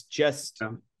know, it's just,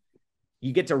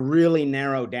 you get to really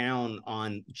narrow down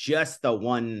on just the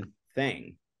one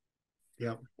thing.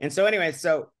 Yeah. And so anyway,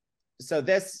 so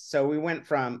we went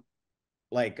from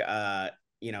like,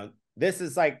 you know, this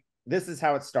is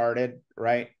how it started,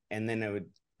 right? And then it would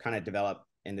kind of develop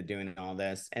into doing all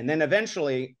this. And then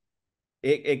eventually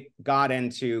it got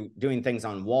into doing things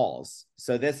on walls.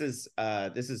 So this is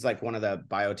like one of the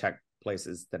biotech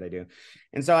places that I do.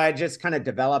 And so I just kind of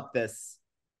developed this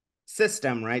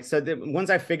system, right? So that once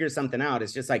I figure something out,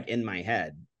 it's just like in my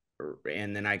head,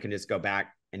 and then I can just go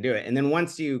back and do it. And then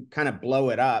once you kind of blow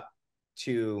it up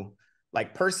to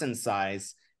like person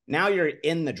size, now you're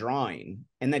in the drawing,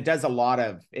 and that does a lot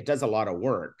of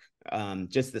work,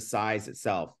 just the size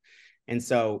itself. And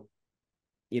so,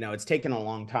 you know, it's taken a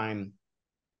long time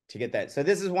to get that. So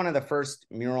this is one of the first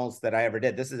murals that I ever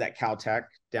did. This is at Caltech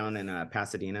down in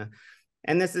Pasadena.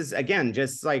 And this is, again,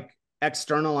 just like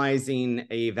externalizing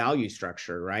a value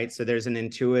structure, right? So there's an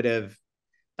intuitive,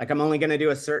 like I'm only going to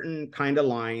do a certain kind of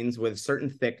lines with certain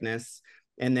thickness.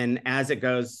 And then as it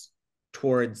goes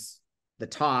towards the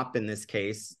top, in this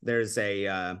case, there's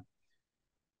a,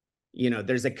 you know,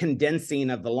 there's a condensing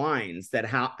of the lines that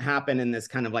happen in this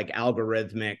kind of like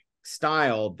algorithmic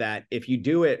style that if you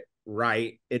do it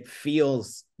right, it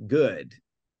feels good.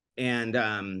 And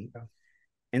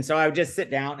so I would just sit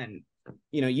down and,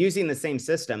 you know, using the same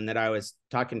system that I was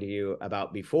talking to you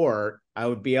about before, I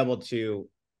would be able to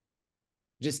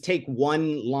just take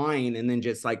one line and then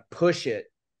just like push it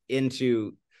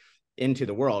into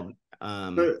the world.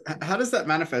 So how does that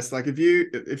manifest? Like if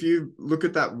you look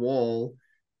at that wall,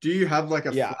 do you have like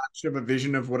a flash of a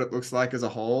vision of what it looks like as a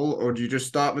whole, or do you just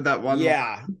start with that one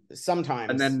line? Sometimes.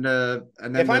 And then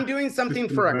if I'm doing something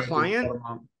for a client,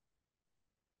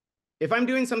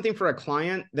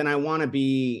 then I want to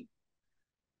be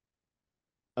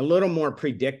a little more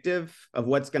predictive of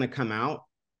what's going to come out,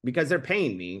 because they're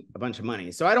paying me a bunch of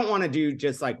money. So I don't want to do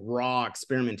just like raw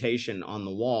experimentation on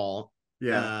the wall.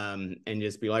 And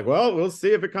just be like, well, we'll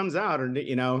see if it comes out. Or,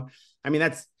 you know, I mean,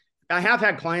 I have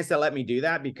had clients that let me do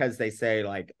that because they say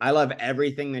like, I love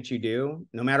everything that you do.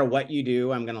 No matter what you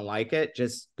do, I'm going to like it.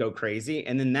 Just go crazy.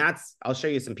 And then I'll show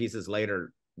you some pieces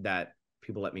later that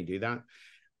people let me do that.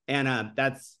 And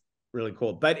that's really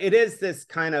cool. But it is this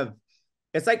kind of,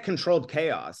 it's like controlled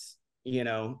chaos, you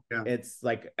know. It's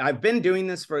like, I've been doing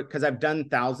this because I've done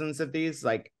thousands of these.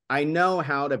 Like, I know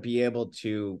how to be able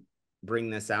to bring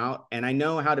this out, and I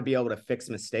know how to be able to fix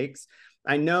mistakes.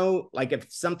 I know, like, if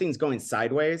something's going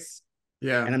sideways,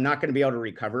 and I'm not going to be able to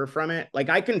recover from it, like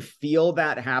I can feel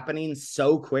that happening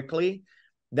so quickly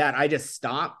that I just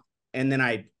stop, and then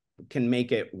I can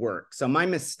make it work. So my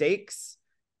mistakes,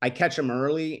 I catch them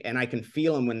early, and I can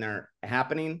feel them when they're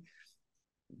happening.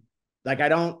 Like I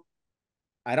don't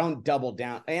double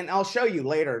down. And I'll show you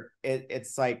later.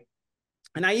 It's like,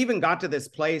 and I even got to this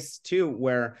place too,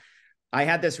 where I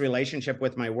had this relationship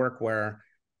with my work where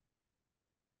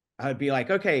I would be like,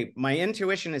 okay, my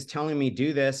intuition is telling me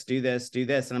do this, do this, do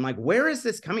this. And I'm like, where is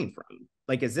this coming from?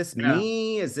 Like, is this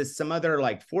me? Is this some other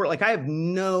like I have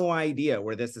no idea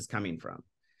where this is coming from.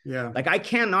 Like I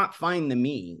cannot find the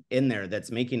me in there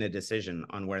that's making a decision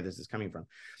on where this is coming from.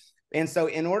 And so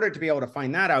in order to be able to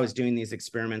find that, I was doing these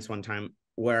experiments one time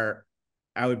where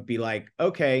I would be like,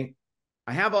 okay,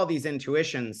 I have all these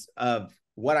intuitions of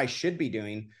what I should be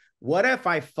doing. What if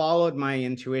I followed my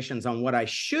intuitions on what I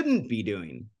shouldn't be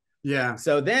doing?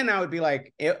 So then I would be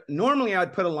like, normally I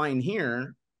would put a line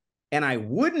here and I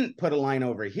wouldn't put a line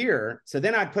over here. So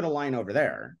then I'd put a line over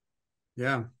there.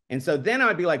 And so then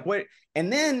I'd be like, what?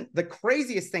 And then the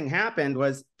craziest thing happened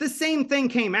was the same thing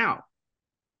came out.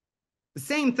 The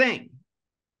same thing.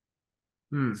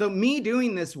 So me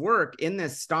doing this work in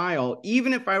this style,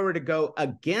 even if I were to go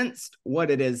against what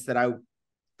it is that I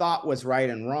thought was right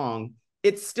and wrong,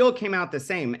 it still came out the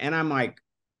same. And I'm like,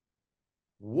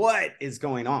 what is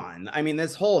going on? I mean,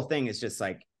 this whole thing is just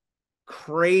like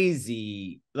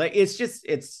crazy. Like, it's just,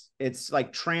 it's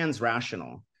like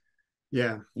trans-rational.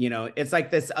 You know, it's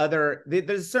like this other,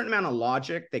 there's a certain amount of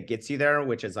logic that gets you there,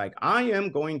 which is like, I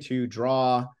am going to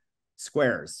draw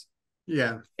squares.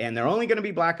 And they're only going to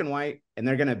be black and white, and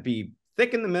they're going to be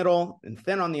thick in the middle and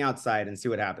thin on the outside, and see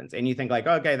what happens. And you think like,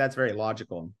 okay, that's very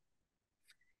logical.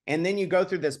 And then you go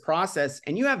through this process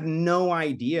and you have no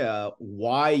idea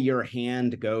why your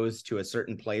hand goes to a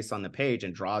certain place on the page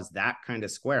and draws that kind of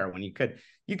square, when you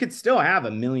could still have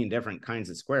a million different kinds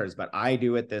of squares, but I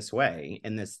do it this way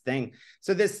in this thing.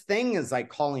 So this thing is like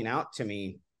calling out to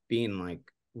me, being like,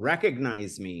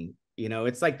 recognize me. You know,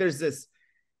 it's like there's this,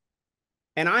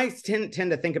 and I tend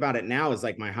to think about it now as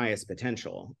like my highest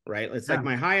potential, right? It's like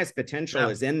my highest potential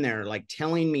is in there, like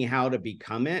telling me how to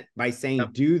become it by saying,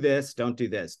 do this, don't do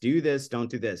this, do this, don't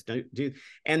do this, don't do.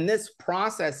 And this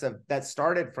process of that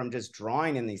started from just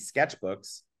drawing in these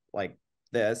sketchbooks like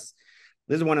this.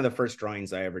 This is one of the first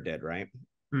drawings I ever did, right?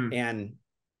 And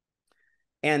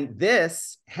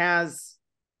this has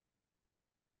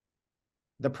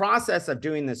the process of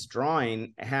doing this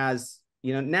drawing has,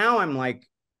 you know, now I'm like,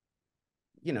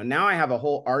 you know, now I have a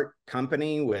whole art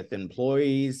company with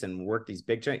employees and work these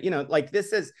big, you know, like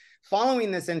this is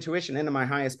following this intuition into my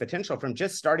highest potential from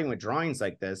just starting with drawings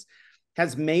like this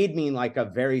has made me like a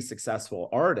very successful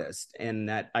artist. And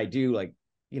that I do like,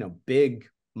 you know, big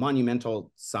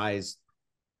monumental sized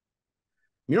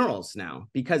murals now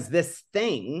because this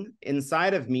thing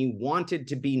inside of me wanted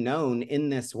to be known in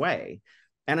this way.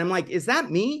 And I'm like, is that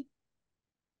me?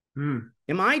 Am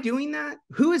I doing that?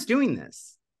 Who is doing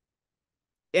this?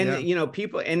 And, you know,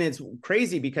 people, and it's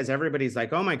crazy because everybody's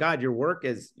like, oh my God,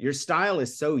 your style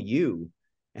is so you.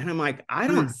 And I'm like, I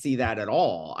don't see that at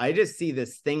all. I just see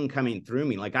this thing coming through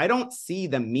me. Like, I don't see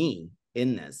the me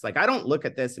in this. Like, I don't look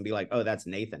at this and be like, oh, that's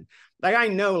Nathan. Like, I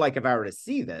know, like, if I were to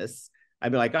see this,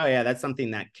 I'd be like, oh yeah, that's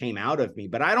something that came out of me.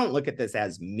 But I don't look at this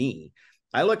as me.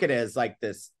 I look at it as like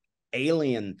this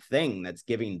alien thing that's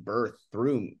giving birth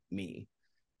through me.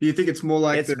 Do you think it's more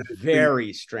like it's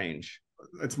very strange?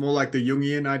 It's more like the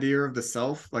Jungian idea of the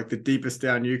self, like the deepest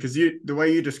down you, because the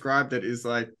way you described it is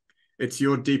like it's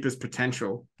your deepest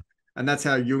potential, and that's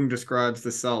how Jung describes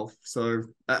the self. So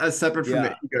as separate from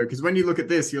the ego, because when you look at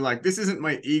this, you're like, this isn't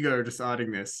my ego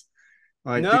deciding this.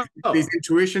 Like these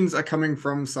intuitions are coming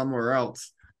from somewhere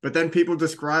else, but then people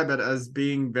describe it as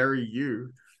being very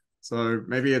you. So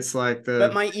maybe it's like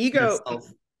but my ego,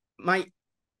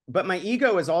 but my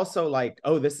ego is also like,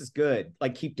 oh, this is good.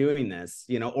 Like, keep doing this,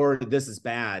 you know, or this is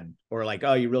bad, or like,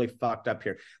 oh, you really fucked up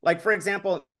here. Like, for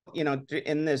example, you know,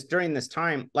 during this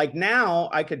time, like now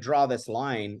I could draw this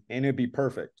line and it'd be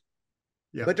perfect.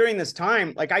 But during this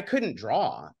time, like I couldn't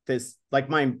draw this, like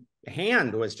my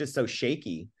hand was just so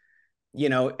shaky. You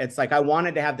know, it's like I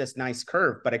wanted to have this nice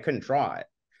curve, but I couldn't draw it.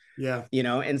 You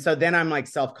know, and so then I'm like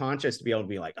self-conscious to be able to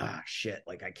be like, ah, shit,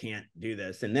 like I can't do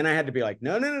this. And then I had to be like,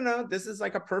 no, this is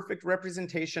like a perfect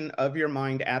representation of your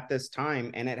mind at this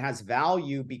time. And it has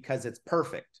value because it's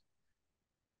perfect.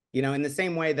 You know, in the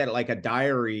same way that like a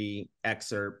diary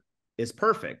excerpt is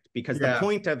perfect because the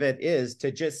point of it is to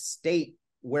just state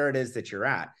where it is that you're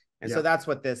at. And so that's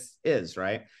what this is,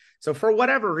 right? So for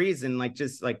whatever reason, like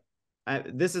just like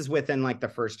this is within like the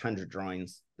first 100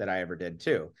 drawings that I ever did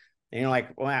too. And you're like,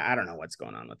 well, I don't know what's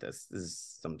going on with this. This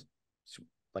is some,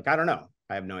 like, I don't know.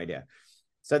 I have no idea.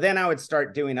 So then I would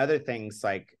start doing other things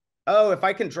like, oh, if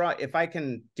I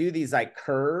can do these like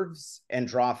curves and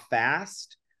draw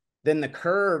fast, then the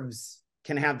curves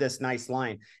can have this nice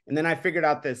line. And then I figured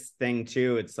out this thing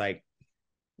too. It's like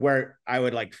where I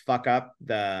would like fuck up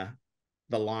the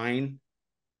line.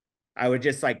 I would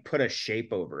just like put a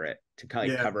shape over it to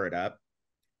kind of cover it up,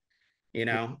 you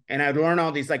know? And I'd learn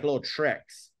all these like little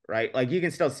tricks. Right? Like you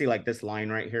can still see like this line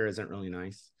right here isn't really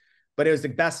nice, but it was the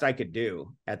best I could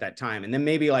do at that time. And then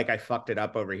maybe like I fucked it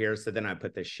up over here. So then I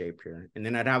put this shape here and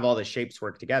then I'd have all the shapes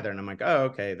work together. And I'm like, oh,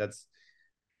 okay, that's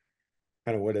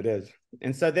kind of what it is.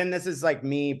 And so then this is like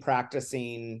me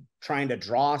practicing trying to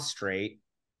draw straight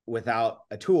without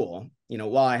a tool, you know,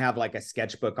 while I have like a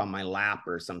sketchbook on my lap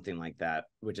or something like that,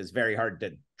 which is very hard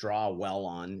to draw well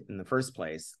on in the first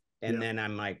place. And then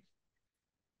I'm like,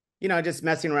 you know, just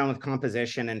messing around with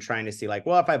composition and trying to see like,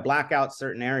 well, if I black out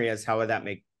certain areas, how would that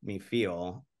make me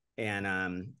feel?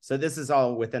 And so this is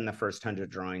all within the first 100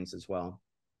 drawings as well.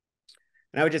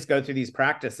 And I would just go through these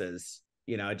practices,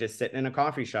 you know, just sitting in a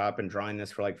coffee shop and drawing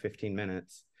this for like 15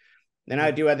 minutes. Then I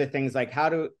would do other things like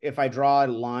if I draw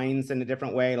lines in a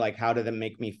different way, like how do they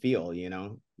make me feel, you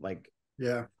know, like,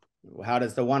 how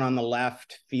does the one on the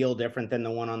left feel different than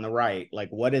the one on the right? Like,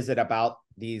 what is it about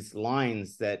these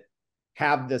lines that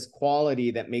have this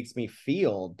quality that makes me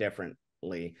feel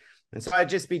differently? And so I'd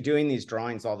just be doing these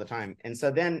drawings all the time. And so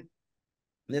then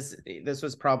this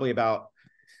was probably about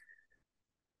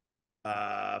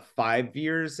 5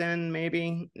 years in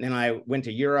maybe. And I went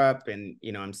to Europe and,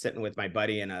 you know, I'm sitting with my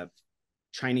buddy in a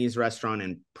Chinese restaurant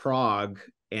in Prague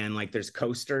and like there's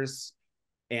coasters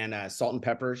and salt and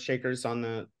pepper shakers on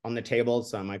the table.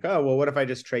 So I'm like, oh, well, what if I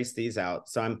just trace these out?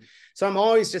 So I'm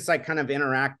always just like kind of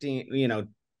interacting, you know,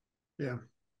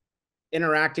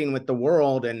 interacting with the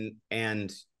world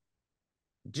and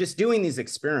just doing these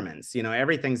experiments, you know,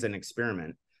 everything's an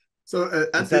experiment. So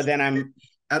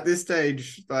at this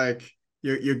stage, like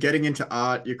you're getting into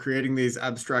art, you're creating these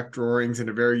abstract drawings in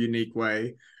a very unique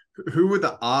way. Who were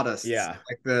the artists, Yeah.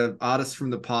 like the artists from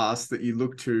the past that you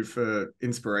look to for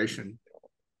inspiration?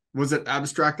 Was it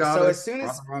abstract So artists,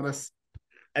 other artists?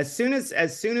 as soon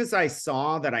as I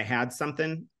saw that I had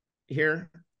something here,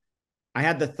 I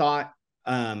had the thought,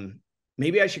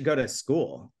 maybe I should go to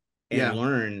school and Yeah.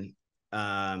 learn,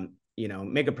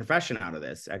 make a profession out of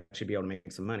this, actually be able to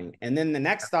make some money. And then the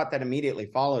next thought that immediately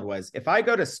followed was, if I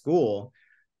go to school,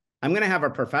 I'm going to have a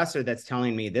professor that's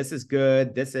telling me this is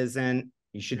good, this isn't,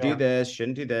 you should do this,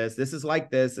 shouldn't do this, this is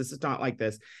like this is not like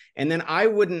this. And then I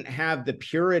wouldn't have the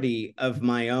purity of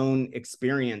my own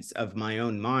experience, of my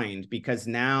own mind, because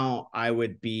now I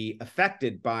would be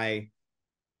affected by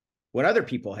what other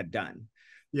people had done.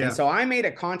 Yeah. And so I made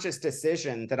a conscious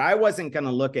decision that I wasn't going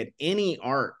to look at any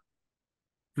art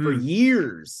for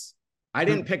years. I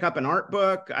didn't pick up an art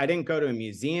book. I didn't go to a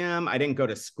museum. I didn't go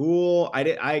to school.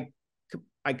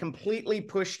 I completely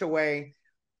pushed away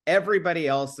everybody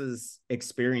else's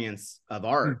experience of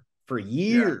art for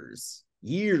years,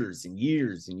 years and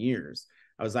years and years.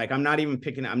 I was like, I'm not even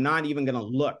going to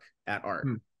look at art.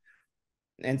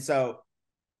 And so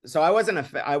I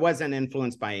wasn't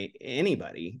influenced by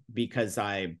anybody, because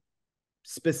I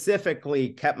specifically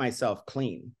kept myself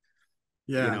clean.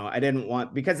 Yeah. I didn't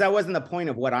want, because that wasn't the point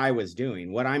of what I was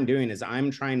doing. What I'm doing is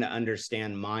I'm trying to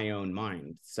understand my own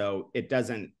mind. So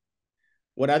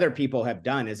what other people have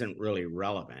done isn't really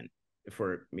relevant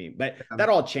for me, but that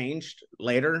all changed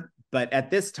later. But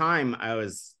at this time I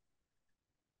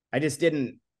just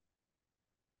didn't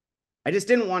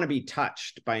want to be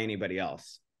touched by anybody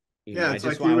else. I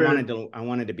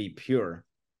wanted to be pure.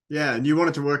 Yeah. And you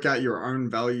wanted to work out your own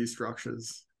value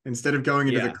structures instead of going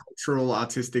into the cultural,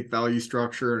 artistic value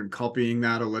structure and copying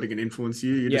that or letting it influence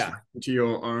you. You just went into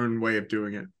your own way of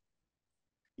doing it.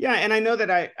 Yeah. And I know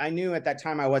that I knew at that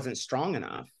time I wasn't strong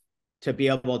enough to be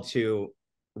able to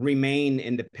remain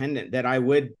independent, that I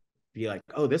would be like,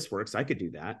 oh, this works, I could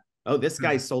do that. Oh, this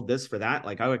guy sold this for that.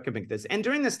 Like, I could make this. And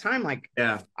during this time, like,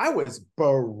 I was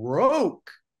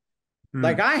broke.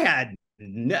 Like I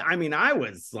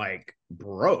was like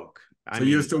broke. So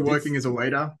you were still working as a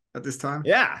waiter at this time?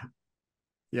 Yeah.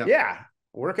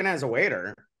 Working as a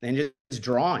waiter and just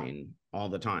drawing all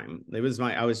the time.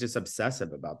 I was just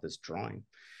obsessive about this drawing.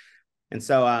 And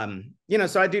so,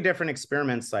 so I do different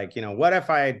experiments. Like, what if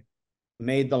I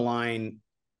made the line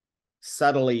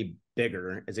subtly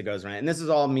bigger as it goes around? And this is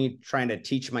all me trying to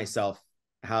teach myself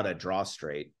how to draw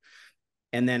straight.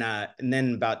 And then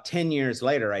about 10 years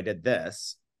later, I did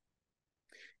this.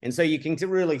 And so you can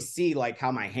really see like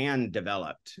how my hand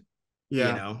developed.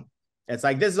 It's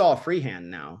like, this is all freehand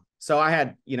now. So I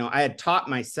had taught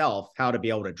myself how to be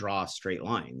able to draw straight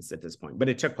lines at this point, but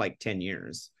it took like 10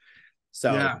 years.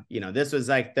 So, this was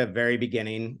like the very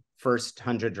beginning, first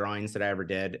 100 drawings that I ever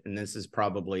did. And this is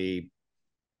probably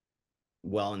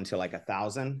well into like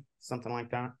 1,000, something like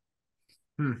that.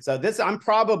 So I'm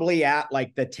probably at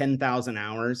like the 10,000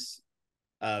 hours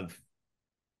of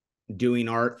doing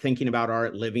art, thinking about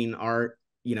art, living art,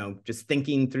 just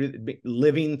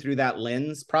living through that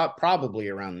lens, probably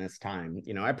around this time.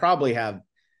 I probably have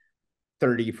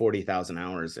 40,000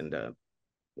 hours into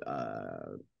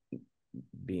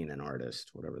being an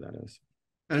artist, whatever that is.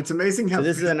 And it's amazing how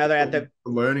this is another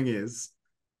learning is.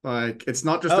 Like, it's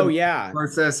not just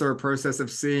a process of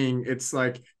seeing. It's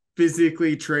like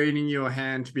physically training your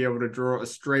hand to be able to draw a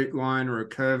straight line or a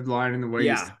curved line in the way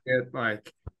you see it.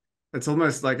 Like, it's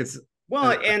almost like it's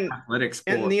an athletic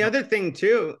sport. And the other thing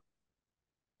too,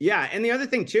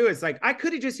 is like, I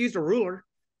could have just used a ruler.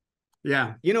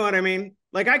 Yeah. You know what I mean?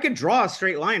 Like, I could draw a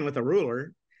straight line with a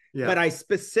ruler. Yeah. But I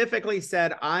specifically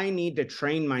said I need to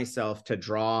train myself to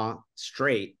draw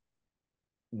straight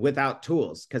without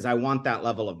tools, because I want that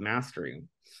level of mastery.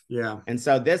 Yeah. And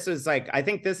so this is like, I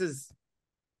think this is,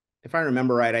 if I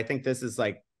remember right, I think this is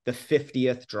like the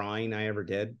 50th drawing I ever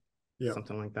did. Yeah.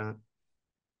 Something like that.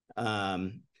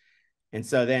 And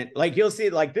so then, like, you'll see,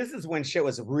 like, this is when shit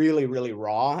was really, really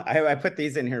raw. I put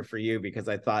these in here for you because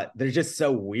I thought they're just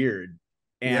so weird.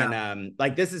 And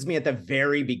like, this is me at the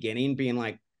very beginning being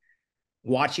like,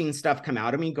 watching stuff come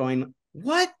out of me going,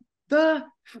 what the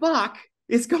fuck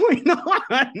is going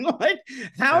on? Like,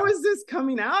 how is this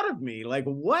coming out of me? Like,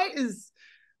 what is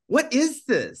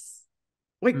this?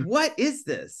 Like, what is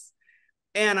this?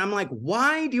 And I'm like,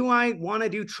 why do I want to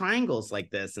do triangles like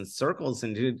this and circles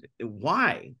and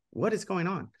why? What is going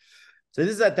on? So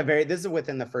this is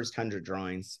within the first 100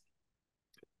 drawings.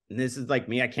 And this is like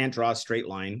me. I can't draw a straight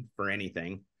line for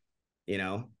anything,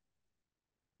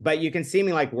 but you can see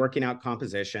me like working out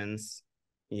compositions,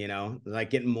 like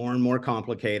getting more and more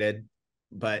complicated.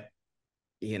 But,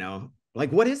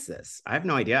 like, what is this? I have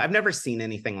no idea. I've never seen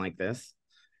anything like this.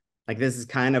 like this is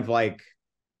kind of like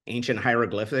ancient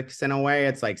hieroglyphics in a way.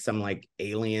 It's like some like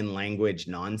alien language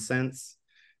nonsense.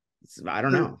 I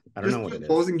don't know. I don't know what it is.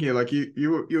 Pausing here, like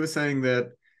you were saying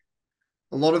that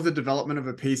a lot of the development of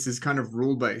a piece is kind of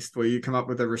rule based, where you come up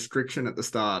with a restriction at the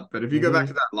start. But if you go back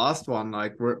to that last one,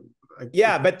 like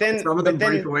yeah, but then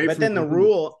the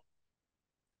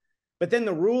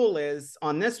rule is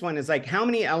on this one is like, how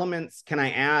many elements can I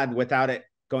add without it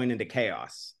going into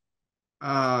chaos?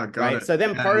 Got it. So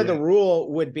then part of the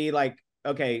rule would be like,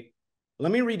 okay,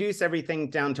 let me reduce everything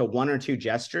down to 1 or 2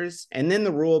 gestures. And then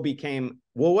the rule became,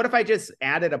 well, what if I just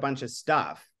added a bunch of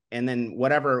stuff? And then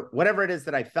whatever it is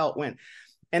that I felt went.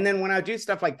 And then when I do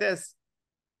stuff like this,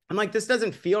 I'm like, this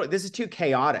is too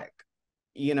chaotic.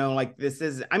 Like this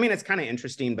is, I mean, it's kind of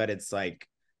interesting, but it's like,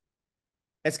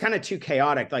 it's kind of too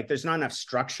chaotic. Like there's not enough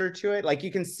structure to it. Like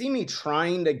you can see me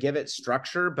trying to give it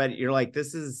structure, but you're like,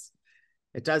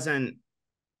 it doesn't.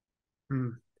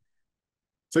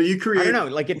 So you create, I don't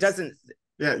know, like it doesn't.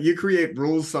 Yeah, you create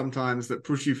rules sometimes that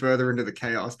push you further into the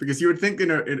chaos, because you would think,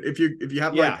 if you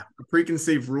have like a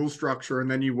preconceived rule structure and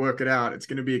then you work it out, it's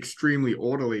going to be extremely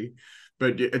orderly.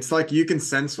 But it's like you can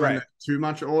sense when there's too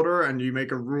much order, and you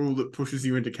make a rule that pushes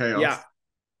you into chaos. Yeah.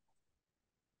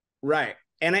 Right.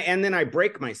 And then I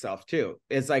break myself too.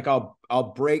 It's like I'll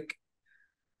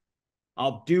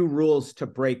do rules to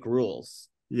break rules.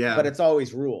 Yeah. But it's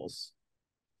always rules.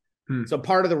 So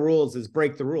part of the rules is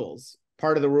break the rules.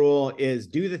 Part of the rule is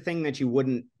do the thing that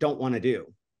you don't want to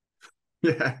do.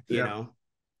 Yeah. You know?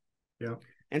 Yeah.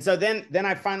 And so then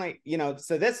I finally,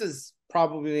 so this is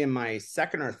probably in my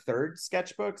 2nd or 3rd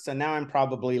sketchbook. So now I'm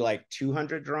probably like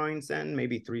 200 drawings in,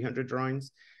 maybe 300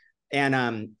 drawings. And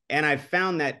I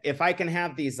found that if I can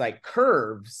have these like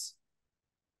curves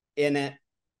in it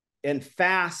and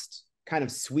fast kind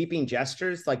of sweeping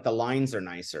gestures, like the lines are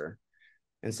nicer.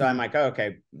 And so I'm like, oh,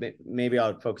 okay, maybe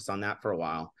I'll focus on that for a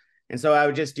while. And so I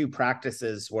would just do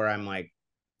practices where I'm like,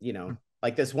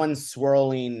 like this one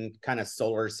swirling kind of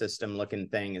solar system looking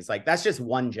thing is like, that's just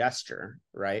one gesture,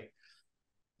 right?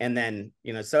 And then,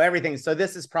 so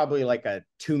this is probably like a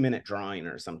 2-minute drawing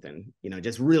or something,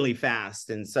 just really fast.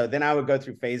 And so then I would go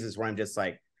through phases where I'm just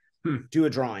like, do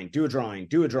a drawing, do a drawing,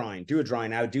 do a drawing, do a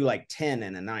drawing. I would do like 10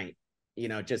 in a night,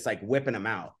 just like whipping them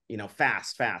out,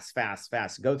 fast, fast, fast,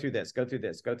 fast. Go through this, go through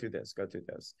this, go through this, go through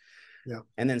this. Yeah.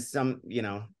 And then some,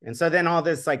 and so then all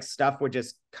this like stuff would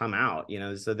just come out,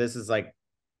 so this is like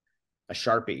a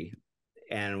Sharpie,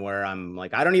 and where I'm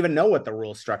like, I don't even know what the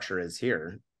rule structure is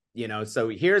here. So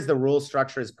here's the rule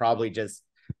structure is probably just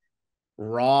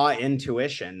raw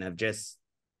intuition of just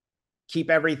keep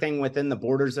everything within the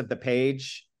borders of the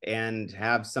page and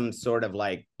have some sort of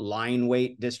like line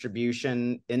weight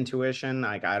distribution intuition.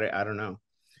 Like, I don't know.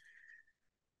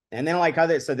 And then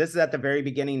so this is at the very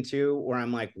beginning too, where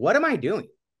I'm like, what am I doing?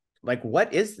 Like,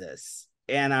 what is this?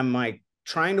 And I'm like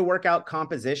trying to work out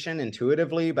composition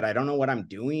intuitively, but I don't know what I'm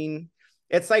doing.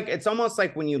 It's almost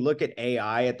like when you look at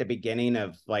AI at the beginning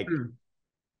of like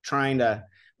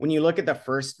when you look at the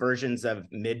first versions of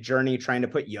Midjourney trying to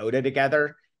put Yoda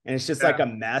together, and it's just like a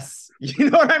mess. You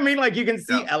know what I mean? Like you can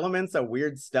see elements of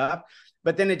weird stuff,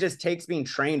 but then it just takes being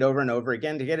trained over and over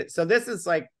again to get it. So this is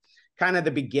like kind of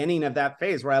the beginning of that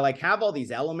phase where I like have all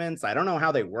these elements. I don't know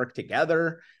how they work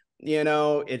together.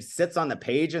 It sits on the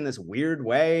page in this weird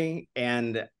way.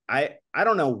 And I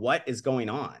don't know what is going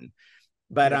on.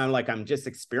 But I'm just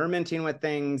experimenting with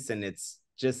things, and it's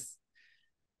just,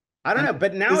 I don't know.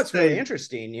 But now it's really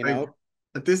interesting,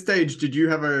 At this stage, did you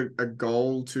have a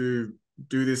goal to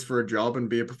do this for a job and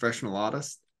be a professional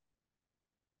artist?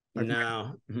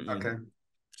 No. Okay.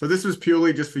 So this was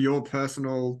purely just for your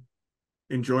personal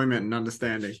enjoyment and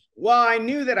understanding. Well, I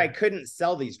knew that I couldn't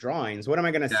sell these drawings. What am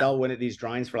I going to sell one of these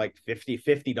drawings for, like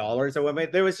 $50 or whatever?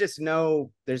 There was just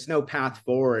there's no path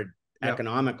forward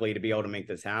economically to be able to make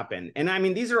this happen. And I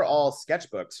mean, these are all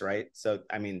sketchbooks, right? So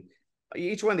I mean,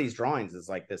 each one of these drawings is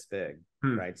like this big,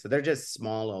 right? So they're just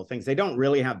small little things. They don't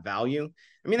really have value.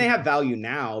 I mean, they have value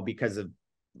now because of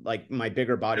like my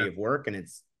bigger body of work, and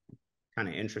it's kind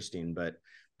of interesting. But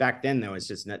back then there was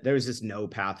just no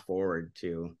path forward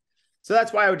to. So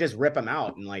that's why I would just rip them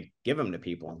out and like give them to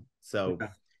people. So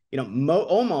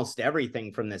almost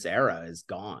everything from this era is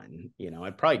gone. I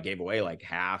probably gave away like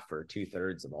half or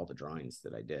 2/3 of all the drawings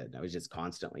that I did. I was just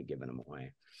constantly giving them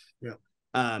away. Yeah.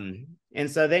 And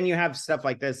so then you have stuff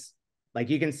like this, like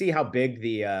you can see how big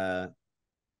the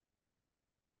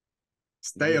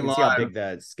Stay alive. See how big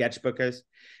the sketchbook is.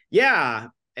 Yeah.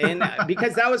 And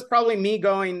because that was probably me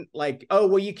going like, oh,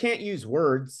 well, you can't use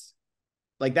words.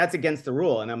 like that's against the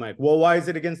rule. And I'm like, well, why is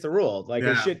it against the rule? Like it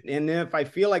Yeah. should. And if I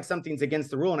feel like something's against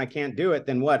the rule and I can't do it,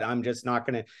 then what? I'm just not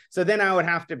going to. So then I would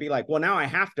have to be like, well, now I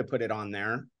have to put it on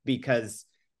there because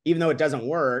even though it doesn't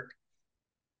work,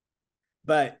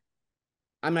 but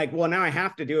I'm like, well, now I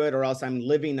have to do it or else I'm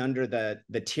living under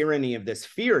the tyranny of this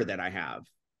fear that I have.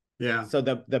 Yeah. So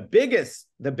the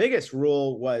biggest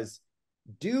rule was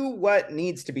do what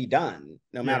needs to be done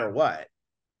no matter what.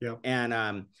 Yeah.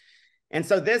 And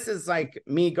so this is like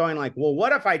me going like, well,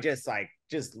 what if I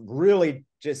just really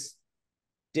just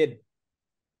did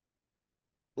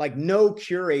like no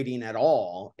curating at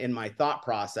all in my thought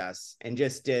process and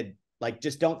just did like,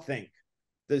 just don't think.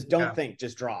 Don't think,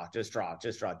 just draw.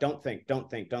 Don't think.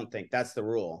 That's the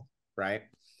rule, right?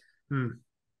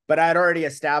 But I'd already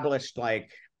established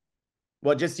like,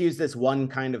 well, just use this one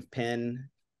kind of pen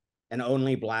and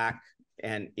only black.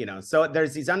 And, you know, so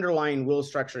there's these underlying rule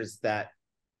structures that,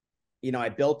 you know, I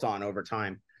built on over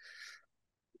time.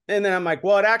 And then I'm like,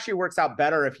 well, it actually works out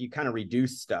better if you kind of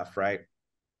reduce stuff, right?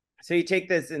 So you take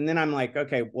this and then I'm like,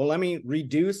 okay, well, let me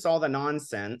reduce all the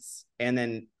nonsense and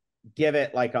then give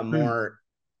it like a more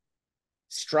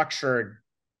structured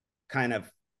kind of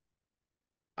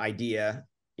idea,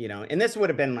 you know. And this would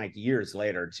have been like years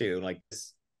later too. Like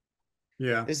this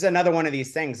is another one of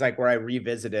these things like where I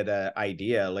revisited an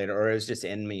idea later, or it was just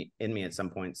in me at some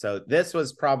point. So this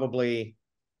was probably,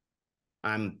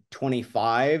 I'm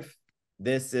 25.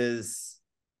 This is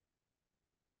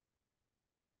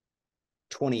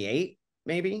 28,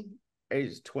 maybe.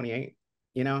 Age 28,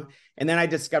 you know. And then I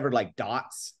discovered like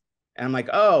dots. And I'm like,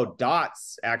 oh,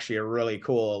 dots actually are really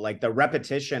cool. Like the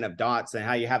repetition of dots and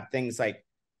how you have things like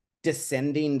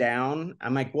descending down.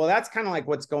 I'm like, well, that's kind of like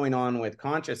what's going on with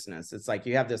consciousness. It's like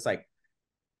you have this like,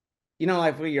 you know,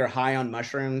 like when you're high on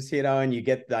mushrooms, you know, and you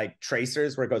get like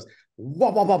tracers where it goes,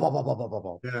 wah, wah, wah, wah, wah, wah, wah, wah,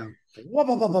 wah. Yeah. Wah,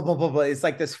 wah, wah, wah, wah, wah, wah. It's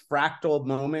like this fractal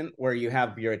moment where you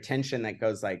have your attention that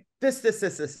goes like this.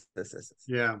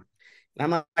 Yeah. And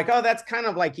I'm like, oh, that's kind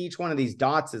of like each one of these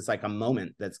dots is like a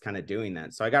moment that's kind of doing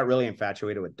that. So I got really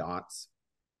infatuated with dots.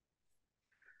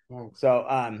 Oh. So,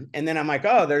 and then I'm like,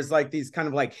 oh, there's like these kind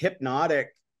of like hypnotic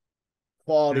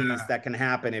qualities that can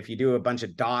happen if you do a bunch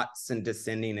of dots and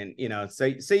descending and, you know, so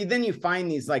then you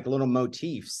find these like little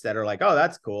motifs that are like, oh,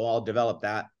 that's cool. I'll develop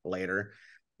that later.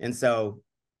 And so,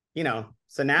 you know,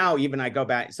 so now even I go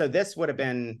back. So this would have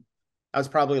been, I was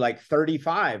probably like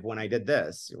 35 when I did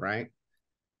this, right?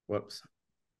 Whoops.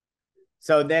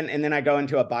 So then, and then I go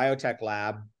into a biotech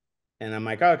lab and I'm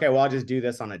like, okay, well, I'll just do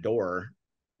this on a door,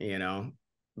 you know,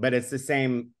 but it's the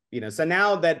same, you know. So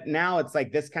now it's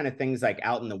like this kind of thing's like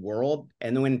out in the world.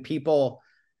 And when people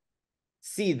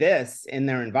see this in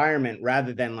their environment,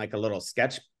 rather than like a little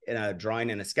sketch, drawing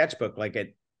in a sketchbook, like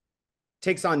it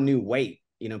takes on new weight.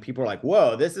 You know, people are like,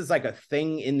 whoa, this is like a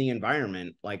thing in the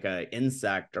environment, like an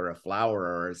insect or a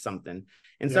flower or something.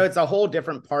 And so it's a whole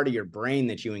different part of your brain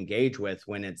that you engage with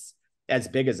when it's as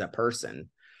big as a person.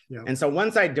 Yeah. And so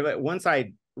once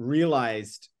I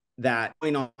realized that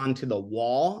going onto the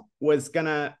wall was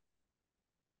gonna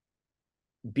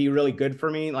be really good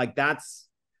for me, like that's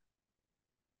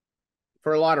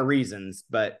for a lot of reasons,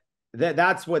 but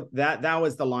that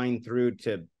was the line through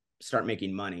to start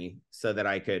making money so that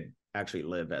I could actually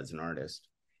live as an artist.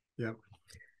 Yeah.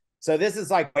 So this is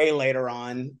like way later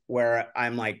on where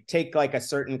I'm like, take like a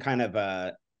certain kind of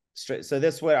a, so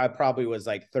this way I probably was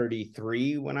like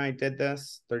 33 when I did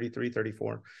this, 33,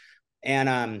 34.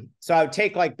 And so I would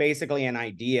take like basically an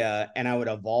idea and I would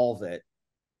evolve it,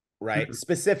 right? Mm-hmm.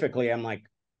 Specifically, I'm like,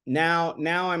 now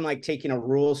I'm like taking a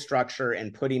rule structure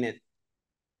and putting it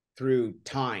through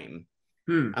time.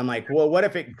 I'm like, well, what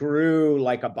if it grew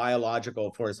like a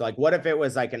biological force? Like, what if it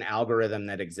was like an algorithm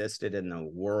that existed in the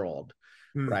world,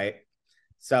 right?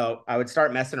 So I would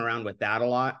start messing around with that a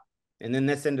lot. And then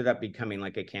this ended up becoming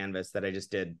like a canvas that I just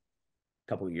did a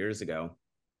couple of years ago.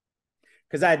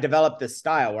 Because I had developed this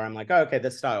style where I'm like, oh, okay,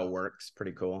 this style works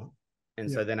pretty cool.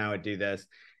 And so then I would do this.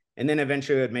 And then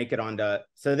eventually I would make it onto,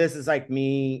 so this is like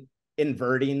me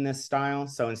inverting this style.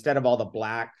 So instead of all the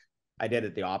black, I did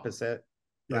it the opposite.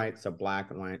 Right. So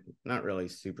black and white, not really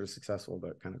super successful,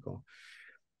 but kind of cool.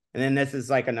 And then this is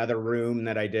like another room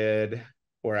that I did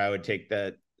where I would take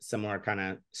the similar kind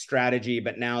of strategy,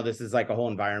 but now this is like a whole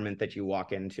environment that you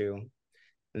walk into.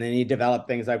 And then you develop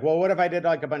things like, well, what if I did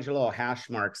like a bunch of little hash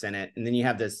marks in it? And then you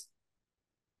have this,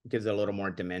 gives it a little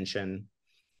more dimension.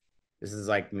 This is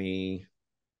like me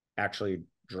actually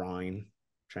drawing,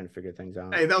 trying to figure things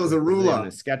out. Hey, that was a ruler. In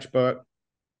a sketchbook.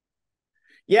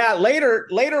 Yeah, later,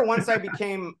 once I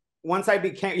became,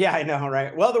 yeah, I know,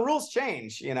 right? Well, the rules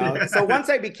change, you know? So once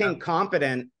I became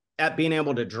competent at being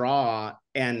able to draw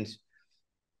and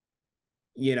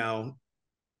you know,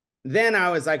 then I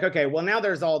was like, okay, well, now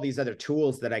there's all these other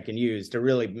tools that I can use to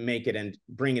really make it and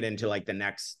bring it into like the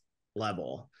next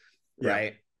level. Yeah.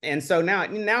 Right. And so now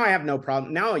I have no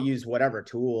problem. Now I'll use whatever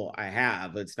tool I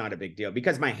have. It's not a big deal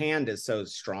because my hand is so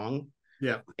strong.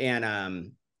 Yeah.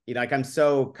 And, you know, like I'm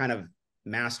so kind of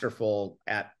masterful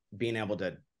at being able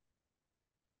to,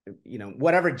 you know,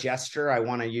 whatever gesture I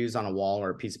want to use on a wall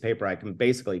or a piece of paper, I can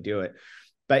basically do it.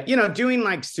 But, you know, doing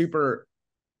like super,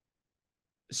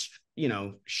 you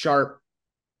know, sharp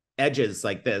edges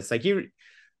like this, like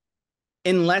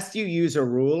unless you use a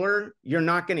ruler, you're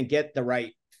not going to get the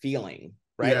right feeling,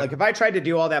 right? Yeah. Like if I tried to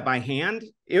do all that by hand,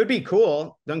 it would be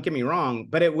cool. Don't get me wrong,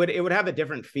 but it would have a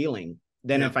different feeling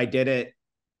than if I did it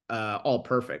all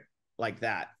perfect like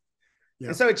that. Yeah.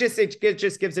 And so it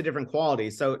just gives a different quality.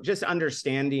 So just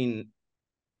understanding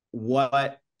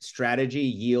what strategy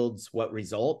yields what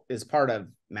result is part of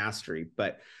mastery.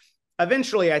 But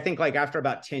eventually, I think like after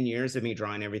about 10 years of me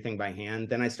drawing everything by hand,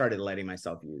 then I started letting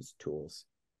myself use tools.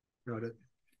 Got it.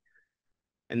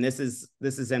 And this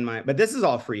is in my, but this is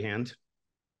all freehand.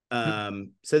 So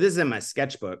this is in my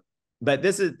sketchbook, but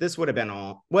this would have been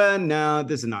all, well, no,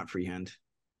 this is not freehand.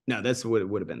 No, this would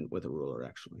have been with a ruler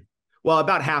actually. Well,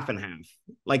 about half and half.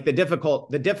 Like the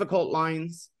difficult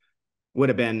lines would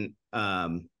have been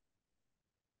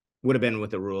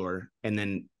with a ruler, and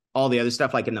then all the other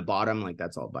stuff like in the bottom, like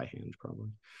that's all by hand probably.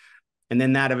 And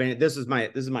then this is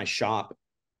my shop.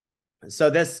 So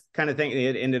this kind of thing,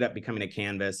 it ended up becoming a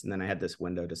canvas, and then I had this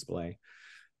window display.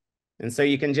 And so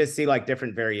you can just see like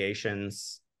different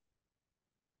variations.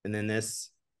 And then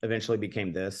this eventually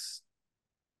became this.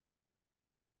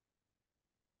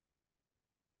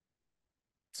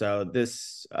 So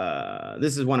this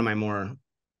is one of my more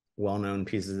well-known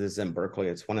pieces. This is in Berkeley.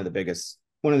 It's one of the biggest,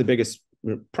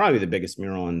 probably the biggest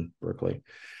mural in Berkeley.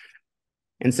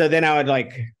 And so then I would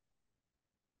like,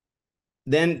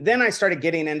 then I started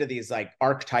getting into these like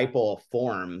archetypal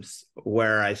forms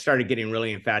where I started getting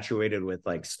really infatuated with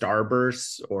like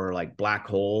starbursts or like black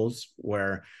holes,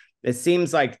 where it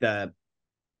seems like the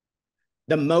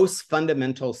most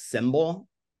fundamental symbol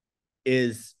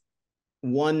is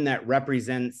one that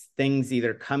represents things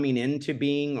either coming into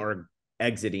being or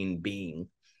exiting being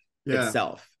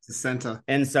itself. It's the center.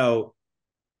 And so,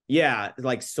 yeah,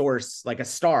 like source, like a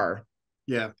star.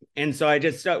 Yeah. And so I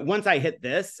just, once I hit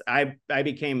this, I'm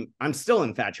still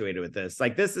infatuated with this.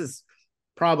 Like this is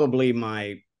probably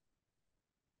my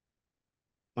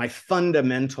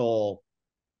fundamental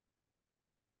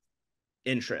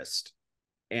interest.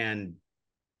 And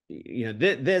you know,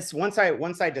 this once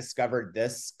I discovered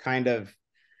this kind of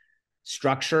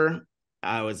structure,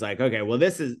 I was like, okay, well,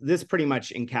 this pretty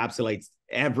much encapsulates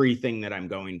everything that I'm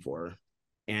going for.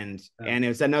 And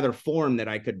it's another form that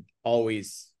I could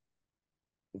always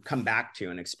come back to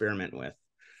and experiment with.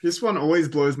 This one always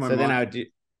blows my mind. Then I would do.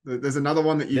 There's another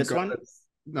one that you've got. One?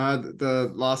 No,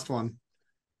 the last one.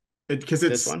 Because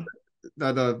it's this one?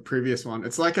 No, the previous one.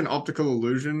 It's like an optical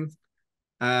illusion,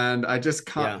 and I just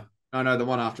can't. Yeah. No, the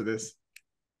one after this.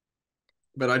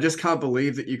 But I just can't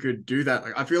believe that you could do that.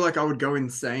 Like, I feel like I would go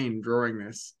insane drawing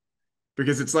this,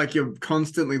 because it's like you're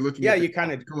constantly looking at the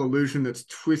optical illusion that's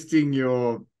twisting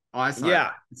your eyesight.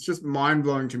 Yeah, it's just mind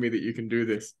blowing to me that you can do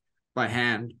this by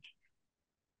hand.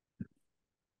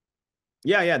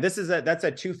 Yeah. That's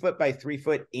a 2 foot by 3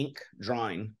 foot ink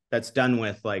drawing that's done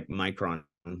with like micron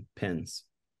pens.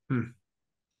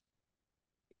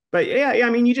 But yeah, I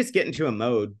mean, you just get into a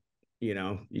mode, you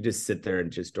know, you just sit there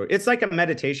and just do it. It's like a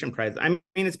meditation practice. I mean,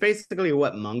 it's basically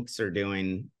what monks are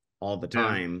doing all the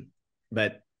time,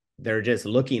 but they're just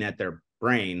looking at their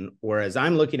brain, whereas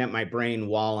I'm looking at my brain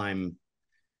while I'm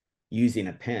using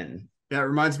a pen. Yeah, it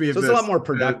reminds me of it's a lot more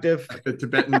productive. The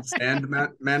Tibetan sand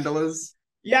mandalas.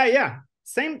 Yeah.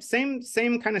 Same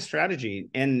kind of strategy.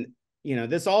 And, you know,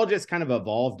 this all just kind of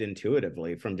evolved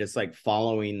intuitively from just like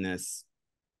following this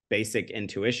basic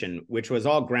intuition, which was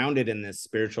all grounded in this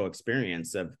spiritual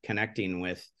experience of connecting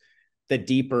with the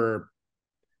deeper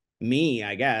me,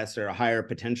 I guess, or a higher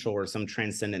potential or some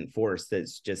transcendent force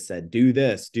that's just said, do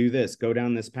this, go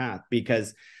down this path.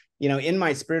 Because, you know, in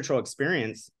my spiritual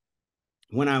experience,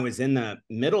 when I was in the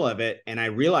middle of it and I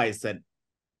realized that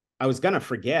I was going to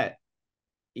forget,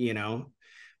 you know,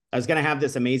 I was going to have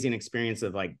this amazing experience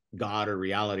of like God or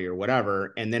reality or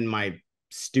whatever. And then my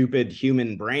stupid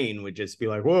human brain would just be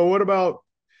like, well, what about,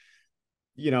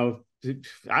 you know,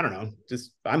 I don't know,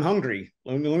 just I'm hungry.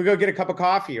 Let me go get a cup of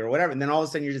coffee or whatever. And then all of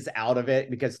a sudden you're just out of it,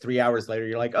 because 3 hours later,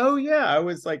 you're like, oh yeah, I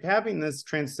was like having this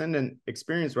transcendent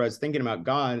experience where I was thinking about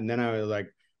God. And then I was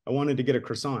like, I wanted to get a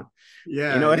croissant.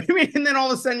 Yeah. You know what I mean? And then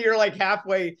all of a sudden you're like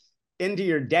halfway into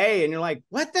your day and you're like,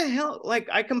 what the hell? Like,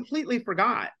 I completely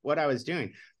forgot what I was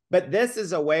doing. But this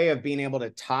is a way of being able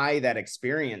to tie that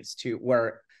experience to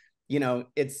where,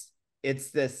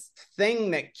 it's this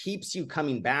thing that keeps you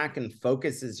coming back and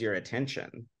focuses your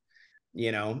attention.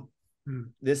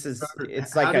 It's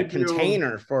like a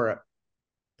container for.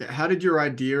 How did your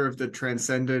idea of the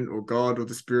transcendent or God or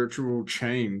the spiritual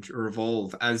change or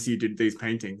evolve as you did these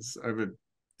paintings over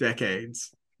decades?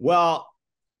 Well,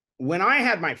 when I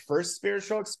had my first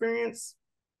spiritual experience,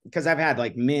 because I've had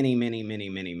like many, many, many,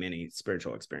 many, many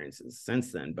spiritual experiences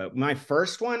since then, but my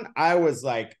first one, I was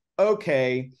like,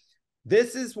 okay,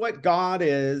 this is what God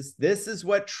is. This is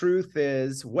what truth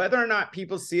is. Whether or not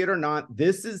people see it or not,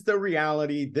 this is the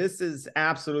reality. This is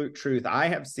absolute truth. I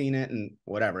have seen it and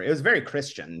whatever. It was very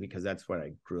Christian because that's what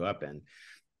I grew up in.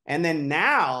 And then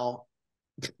now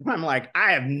I'm like,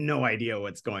 I have no idea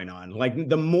what's going on. Like,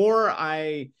 the more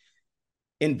I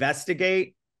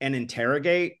investigate and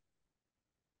interrogate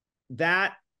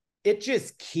that, it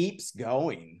just keeps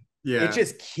going. Yeah. It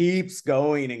just keeps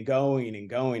going and going and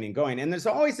going and going. And there's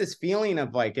always this feeling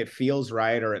of like, it feels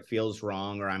right or it feels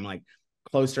wrong, or I'm like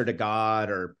closer to God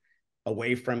or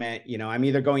away from it. I'm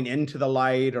either going into the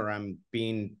light or I'm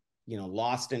being,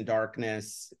 lost in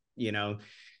darkness,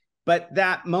 but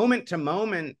that moment to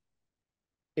moment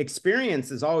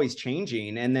experience is always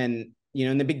changing. And then,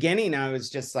 in the beginning, I was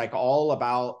just like all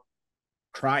about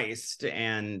Christ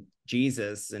and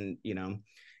Jesus and,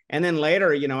 and then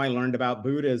later, I learned about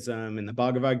Buddhism and the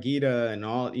Bhagavad Gita and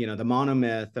all, the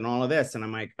monomyth and all of this. And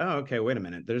I'm like, oh, okay, wait a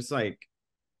minute. This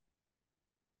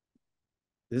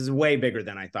is way bigger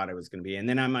than I thought it was going to be. And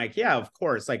then I'm like, yeah, of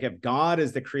course. Like, if God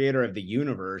is the creator of the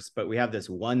universe, but we have this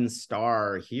one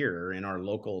star here in our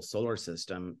local solar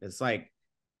system, it's like,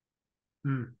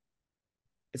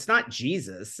 it's not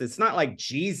Jesus. It's not like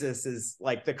Jesus is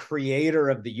like the creator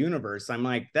of the universe. I'm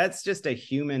like, that's just a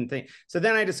human thing. So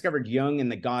then I discovered Jung and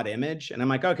the God image. And I'm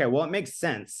like, okay, well, it makes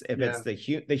sense if it's the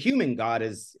human God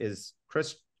is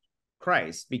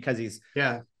Christ, because he's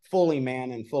fully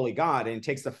man and fully God, and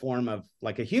takes the form of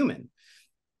like a human.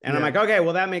 And I'm like, okay,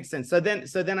 well, that makes sense. So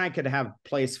then I could have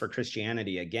place for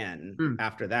Christianity again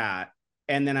after that.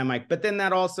 And then I'm like, but then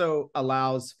that also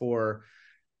allows for,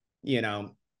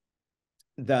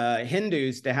 the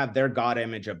Hindus to have their God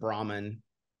image of Brahman,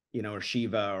 or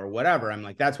Shiva or whatever. I'm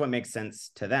like, that's what makes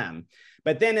sense to them.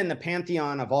 But then in the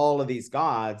pantheon of all of these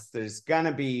gods, there's going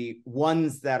to be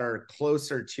ones that are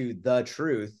closer to the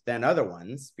truth than other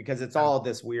ones, because it's all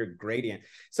this weird gradient.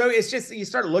 So it's just, you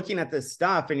start looking at this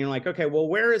stuff and you're like, okay, well,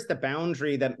 where is the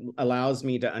boundary that allows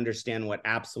me to understand what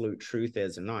absolute truth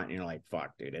is and not? And you're like,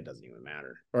 fuck, dude, it doesn't even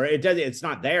matter. Or it's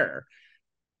not there.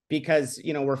 Because,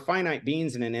 we're finite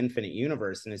beings in an infinite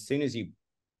universe. And as soon as you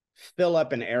fill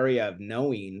up an area of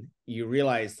knowing, you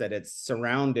realize that it's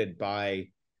surrounded by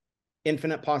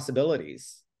infinite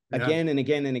possibilities again and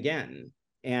again and again.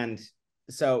 And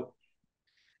so,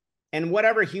 and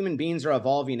whatever human beings are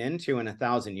evolving into in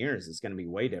 1,000 years is going to be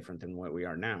way different than what we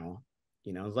are now.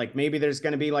 Like maybe there's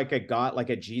going to be like a God, like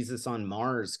a Jesus on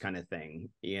Mars kind of thing,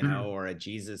 or a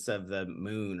Jesus of the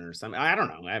moon or something. I don't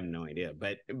know. I have no idea.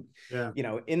 But,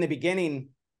 in the beginning,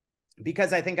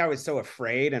 because I think I was so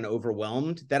afraid and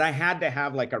overwhelmed that I had to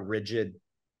have like a rigid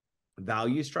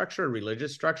value structure,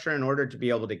 religious structure, in order to be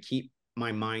able to keep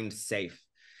my mind safe.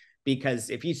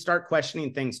 Because if you start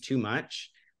questioning things too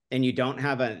much and you don't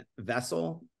have a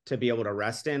vessel to be able to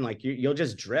rest in, like you'll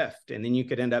just drift, and then you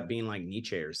could end up being like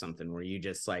Nietzsche or something, where you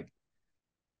just like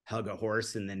hug a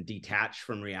horse and then detach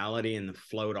from reality and then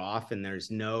float off, and there's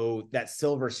no, that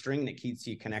silver string that keeps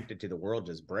you connected to the world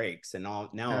just breaks, and all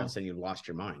of a sudden you've lost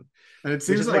your mind. And it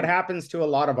seems like what happens to a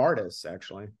lot of artists,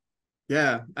 actually.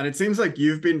 Yeah, and it seems like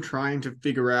you've been trying to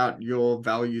figure out your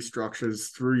value structures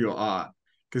through your art,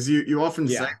 because you often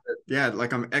say that,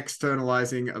 like, I'm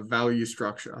externalizing a value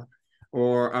structure,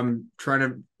 or I'm trying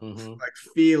to like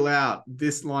feel out,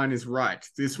 this line is right,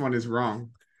 this one is wrong.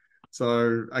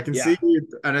 So I can see you,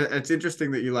 and it's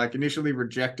interesting that you like initially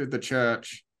rejected the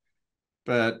church,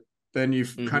 but then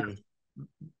you've kind of,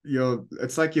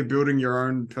 it's like you're building your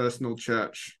own personal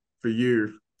church for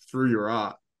you through your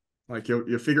art. Like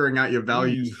you're figuring out your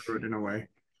values through it in a way.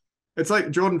 It's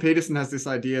like Jordan Peterson has this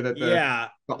idea that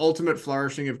the ultimate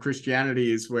flourishing of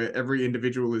Christianity is where every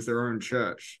individual is their own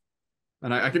church.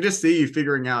 And I can just see you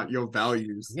figuring out your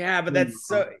values. Yeah, but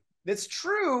that's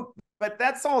true. But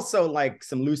that's also like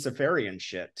some Luciferian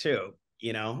shit too,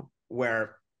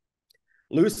 where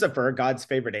Lucifer, God's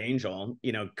favorite angel,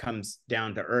 comes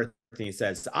down to earth and he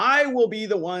says, I will be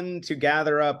the one to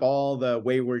gather up all the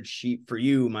wayward sheep for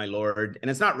you, my Lord.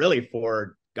 And it's not really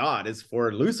for God, it's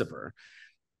for Lucifer.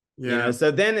 Yeah. So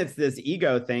then it's this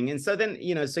ego thing. And so then,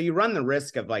 so you run the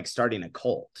risk of like starting a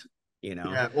cult,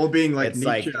 Yeah. Or being like it's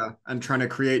Nietzsche like, and trying to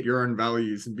create your own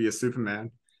values and be a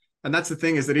Superman. And that's the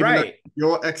thing, is that even though right.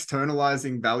 you're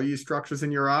externalizing value structures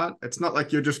in your art, it's not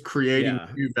like you're just creating Yeah.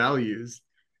 new values.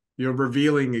 You're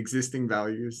revealing existing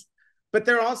values. But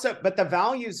the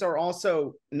values are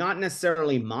also not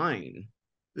necessarily mine.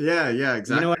 Yeah, yeah, You know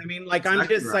exactly. what I mean? Like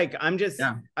Exactly right.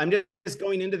 Yeah, I'm just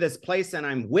going into this place and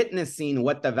I'm witnessing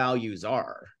what the values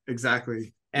are.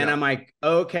 exactly. And Yeah. I'm like,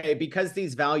 okay, because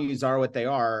these values are what they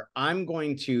are, I'm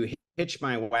going to hitch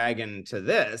my wagon to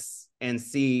this and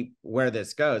see where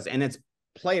this goes. And it's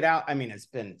played out. I mean, it's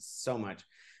been so much.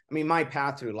 I mean, my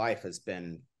path through life has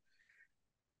been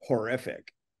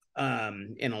horrific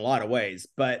in a lot of ways,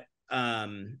 but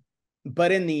in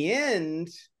the end,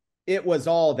 it was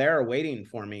all there waiting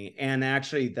for me. And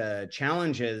actually the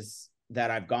challenges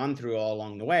that I've gone through all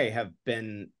along the way have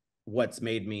been what's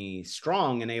made me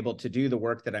strong and able to do the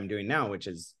work that I'm doing now, which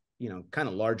is, kind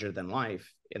of larger than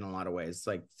life in a lot of ways.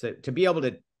 Like to be able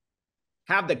to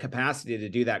have the capacity to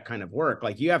do that kind of work,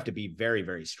 like you have to be very,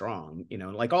 very strong,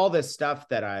 like all this stuff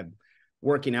that I'm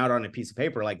working out on a piece of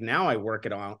paper. Like now I work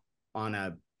it on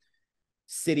a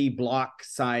city block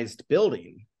sized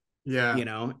building,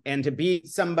 Yeah. and to be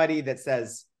somebody that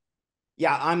says,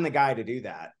 yeah, I'm the guy to do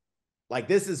that. Like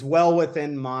this is well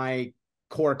within my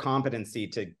core competency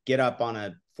to get up on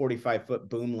a 45-foot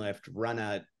boom lift, run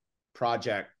a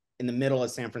project in the middle of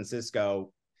San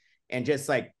Francisco, and just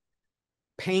like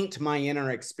paint my inner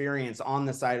experience on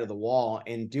the side of the wall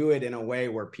and do it in a way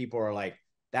where people are like,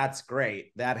 that's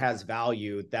great. That has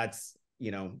value. That's,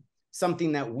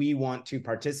 something that we want to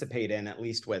participate in, at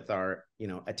least with our,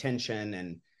 attention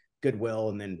and goodwill,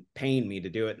 and then paying me to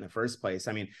do it in the first place.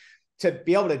 I mean, to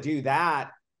be able to do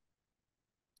that,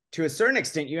 to a certain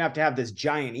extent, you have to have this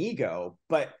giant ego,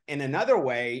 but in another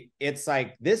way, it's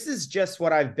like, this is just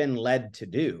what I've been led to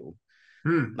do.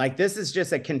 Like, this is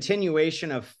just a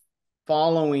continuation of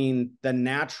following the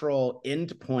natural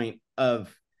end point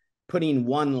of putting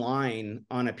one line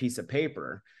on a piece of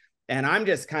paper. And I'm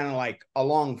just kind of like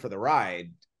along for the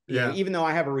ride, even though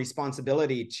I have a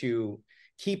responsibility to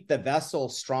keep the vessel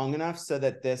strong enough so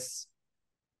that this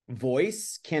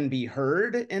voice can be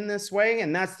heard in this way.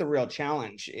 And that's the real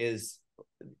challenge is,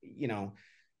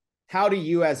 how do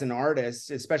you as an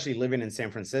artist, especially living in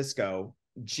San Francisco,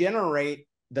 generate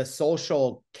the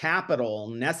social capital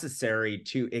necessary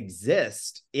to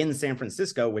exist in San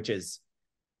Francisco, which is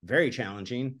very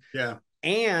challenging. Yeah.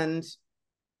 And,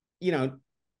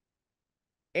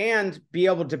 and be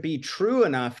able to be true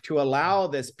enough to allow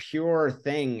this pure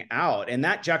thing out. And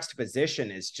that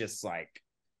juxtaposition is just like,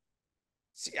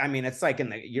 I mean, it's like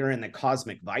you're in the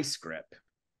cosmic vice grip.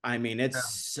 I mean,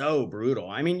 it's so brutal.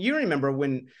 I mean, you remember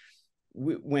when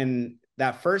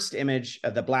that first image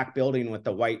of the black building with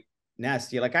the white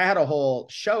nest, I had a whole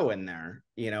show in there,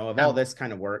 of all this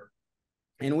kind of work.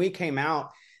 And we came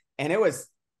out and it was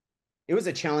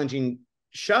a challenging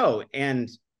show. And,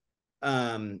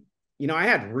 I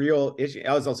had real issues.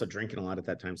 I was also drinking a lot at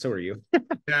that time. So were you.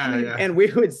 Yeah. And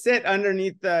we would sit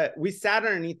underneath we sat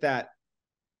underneath that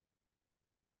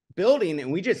building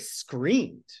and we just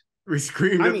screamed. We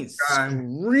screamed. I mean,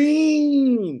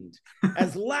 screamed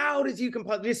as loud as you can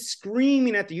possibly, just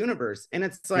screaming at the universe. And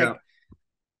it's like,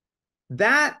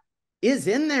 that is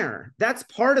in there. That's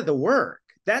part of the work.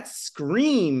 That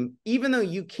scream, even though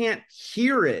you can't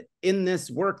hear it in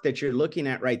this work that you're looking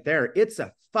at right there, it's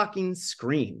a fucking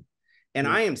scream. And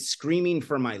I am screaming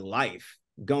for my life,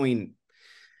 going,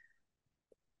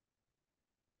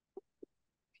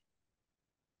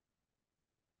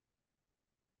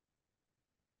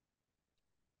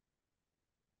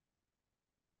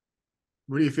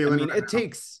 what are you feeling? I mean, right now?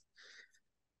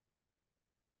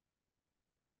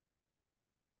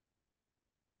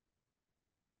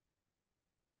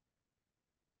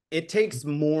 It takes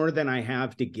more than I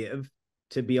have to give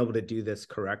to be able to do this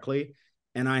correctly.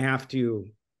 And I have to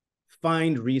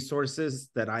find resources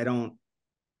that I don't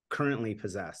currently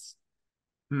possess.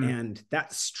 And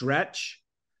that stretch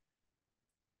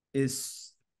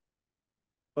is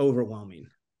overwhelming.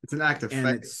 It's an act of faith.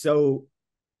 It's so,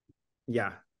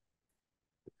 yeah.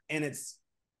 And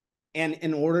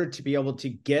in order to be able to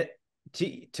get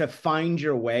to find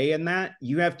your way in that,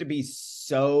 you have to be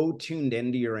so tuned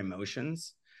into your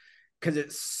emotions because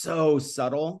it's so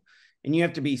subtle, and you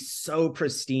have to be so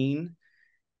pristine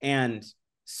and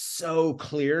so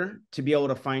clear to be able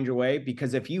to find your way.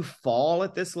 Because if you fall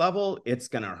at this level, it's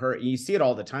going to hurt. You see it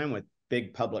all the time with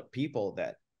big public people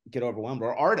that get overwhelmed,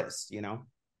 or artists,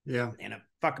 and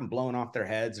fucking blowing off their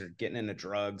heads or getting into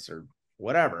drugs or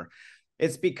whatever.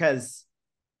 It's because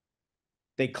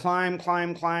they climb,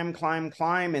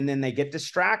 and then they get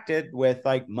distracted with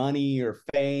like money or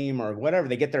fame or whatever.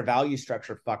 They get their value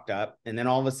structure fucked up, and then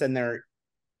all of a sudden they're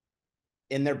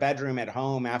in their bedroom at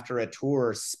home after a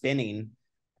tour spinning,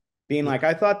 being like,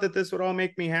 I thought that this would all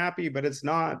make me happy, but it's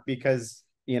not, because,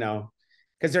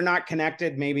 because they're not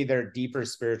connected, maybe their deeper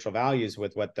spiritual values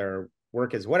with what their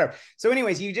work is, whatever. So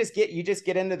anyways, you just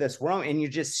get into this room and you're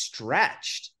just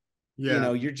stretched.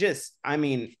 Yeah. You're just, I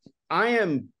mean, I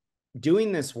am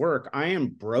doing this work. I am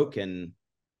broken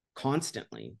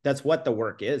constantly. That's what the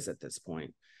work is at this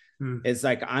point. It's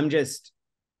like, I'm just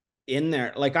in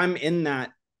there. Like, I'm in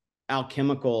that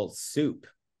alchemical soup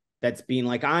that's being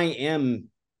like, I am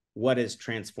what is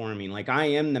transforming. Like, I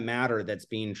am the matter that's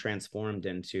being transformed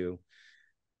into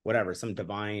whatever, some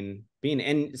divine being.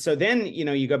 And so then,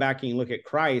 you go back and you look at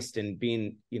Christ and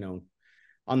being,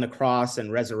 on the cross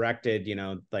and resurrected,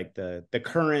 like the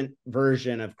current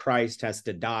version of Christ has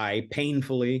to die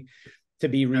painfully to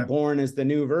be reborn as the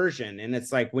new version. And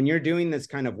it's like, when you're doing this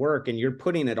kind of work and you're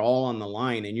putting it all on the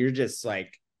line and you're just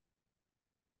like,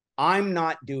 I'm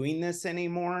not doing this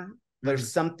anymore.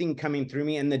 There's something coming through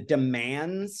me, and the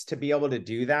demands to be able to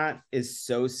do that is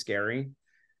so scary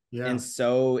and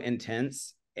so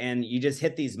intense. And you just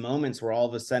hit these moments where all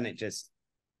of a sudden it just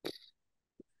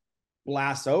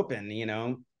blasts open,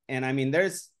 and I mean,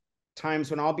 there's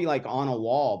times when I'll be like on a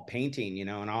wall painting,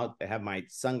 and I'll have my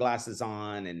sunglasses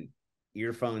on and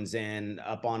earphones in,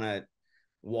 up on a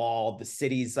wall. The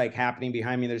city's like happening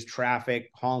behind me. There's traffic,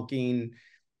 honking.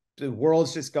 The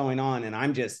world's just going on, and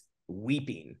I'm just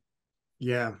weeping.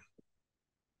 Yeah.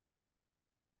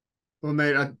 Well,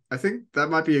 mate, I think that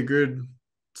might be a good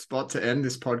spot to end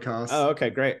this podcast. Oh, okay,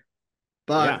 great.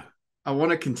 But I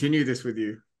want to continue this with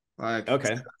you. Like,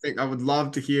 okay. I think I would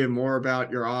love to hear more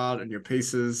about your art and your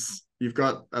pieces. You've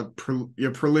got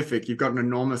you're prolific. You've got an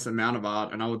enormous amount of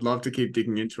art, and I would love to keep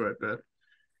digging into it. But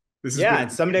this is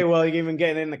and someday we'll even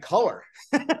get into color.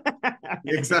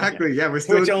 Exactly. Yeah, we're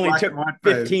still, which only took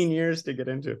 15 years to get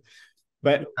into.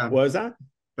 But what was that?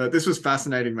 But this was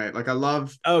fascinating, mate. Like, I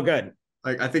love. Oh, good.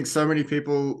 Like, I think so many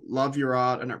people love your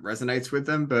art and it resonates with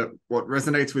them, but what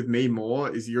resonates with me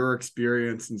more is your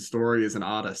experience and story as an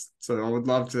artist. So I would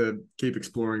love to keep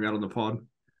exploring that on the pod.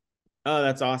 Oh,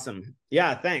 that's awesome.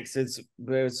 Yeah, thanks. It's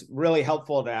really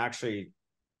helpful to actually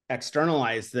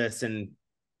externalize this and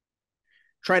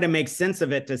try to make sense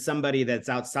of it to somebody that's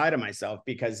outside of myself,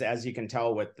 because as you can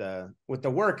tell with the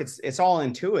work, it's all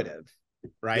intuitive,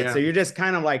 right? So you're just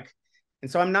kind of like, and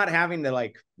so I'm not having to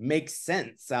like make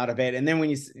sense out of it. And then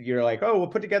when you're like, oh, we'll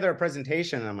put together a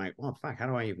presentation, and I'm like, well, fuck, how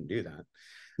do I even do that?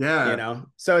 Yeah.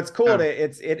 So it's cool to,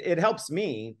 it helps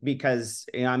me because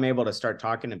I'm able to start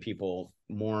talking to people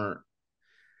more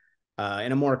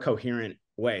in a more coherent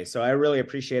way. So I really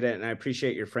appreciate it. And I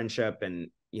appreciate your friendship.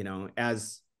 And,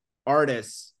 as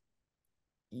artists,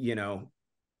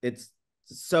 it's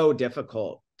so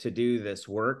difficult to do this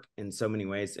work in so many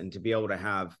ways, and to be able to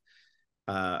have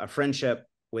a friendship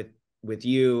with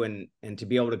you and to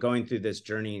be able to going through this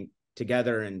journey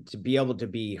together, and to be able to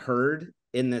be heard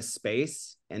in this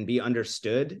space and be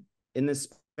understood in this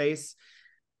space.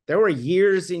 There were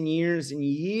years and years and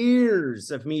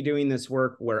years of me doing this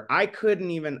work where I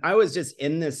was just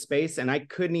in this space and I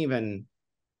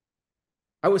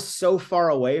was so far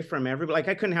away from everybody. Like,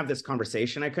 I couldn't have this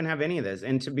conversation. I couldn't have any of this.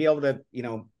 And to be able to,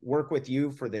 work with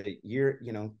you for the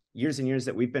years and years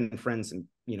that we've been friends, and,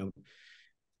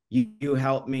 you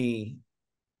helped me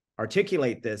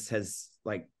articulate this, has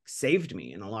like saved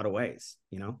me in a lot of ways,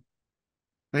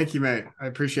 Thank you, mate. I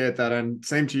appreciate that. And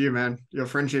same to you, man. Your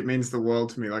friendship means the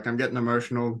world to me. Like, I'm getting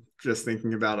emotional just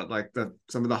thinking about it. Like,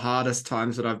 some of the hardest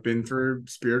times that I've been through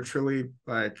spiritually,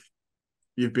 like,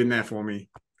 you've been there for me.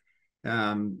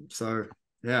 So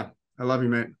yeah, I love you,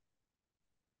 mate.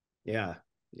 Yeah.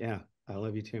 I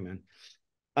love you too, man.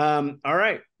 All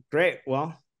right, great.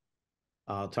 Well,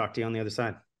 I'll talk to you on the other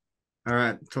side. All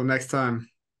right. Till next time.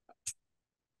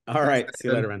 All right. See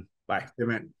you later, man. Bye. Yeah,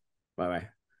 man.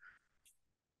 Bye-bye.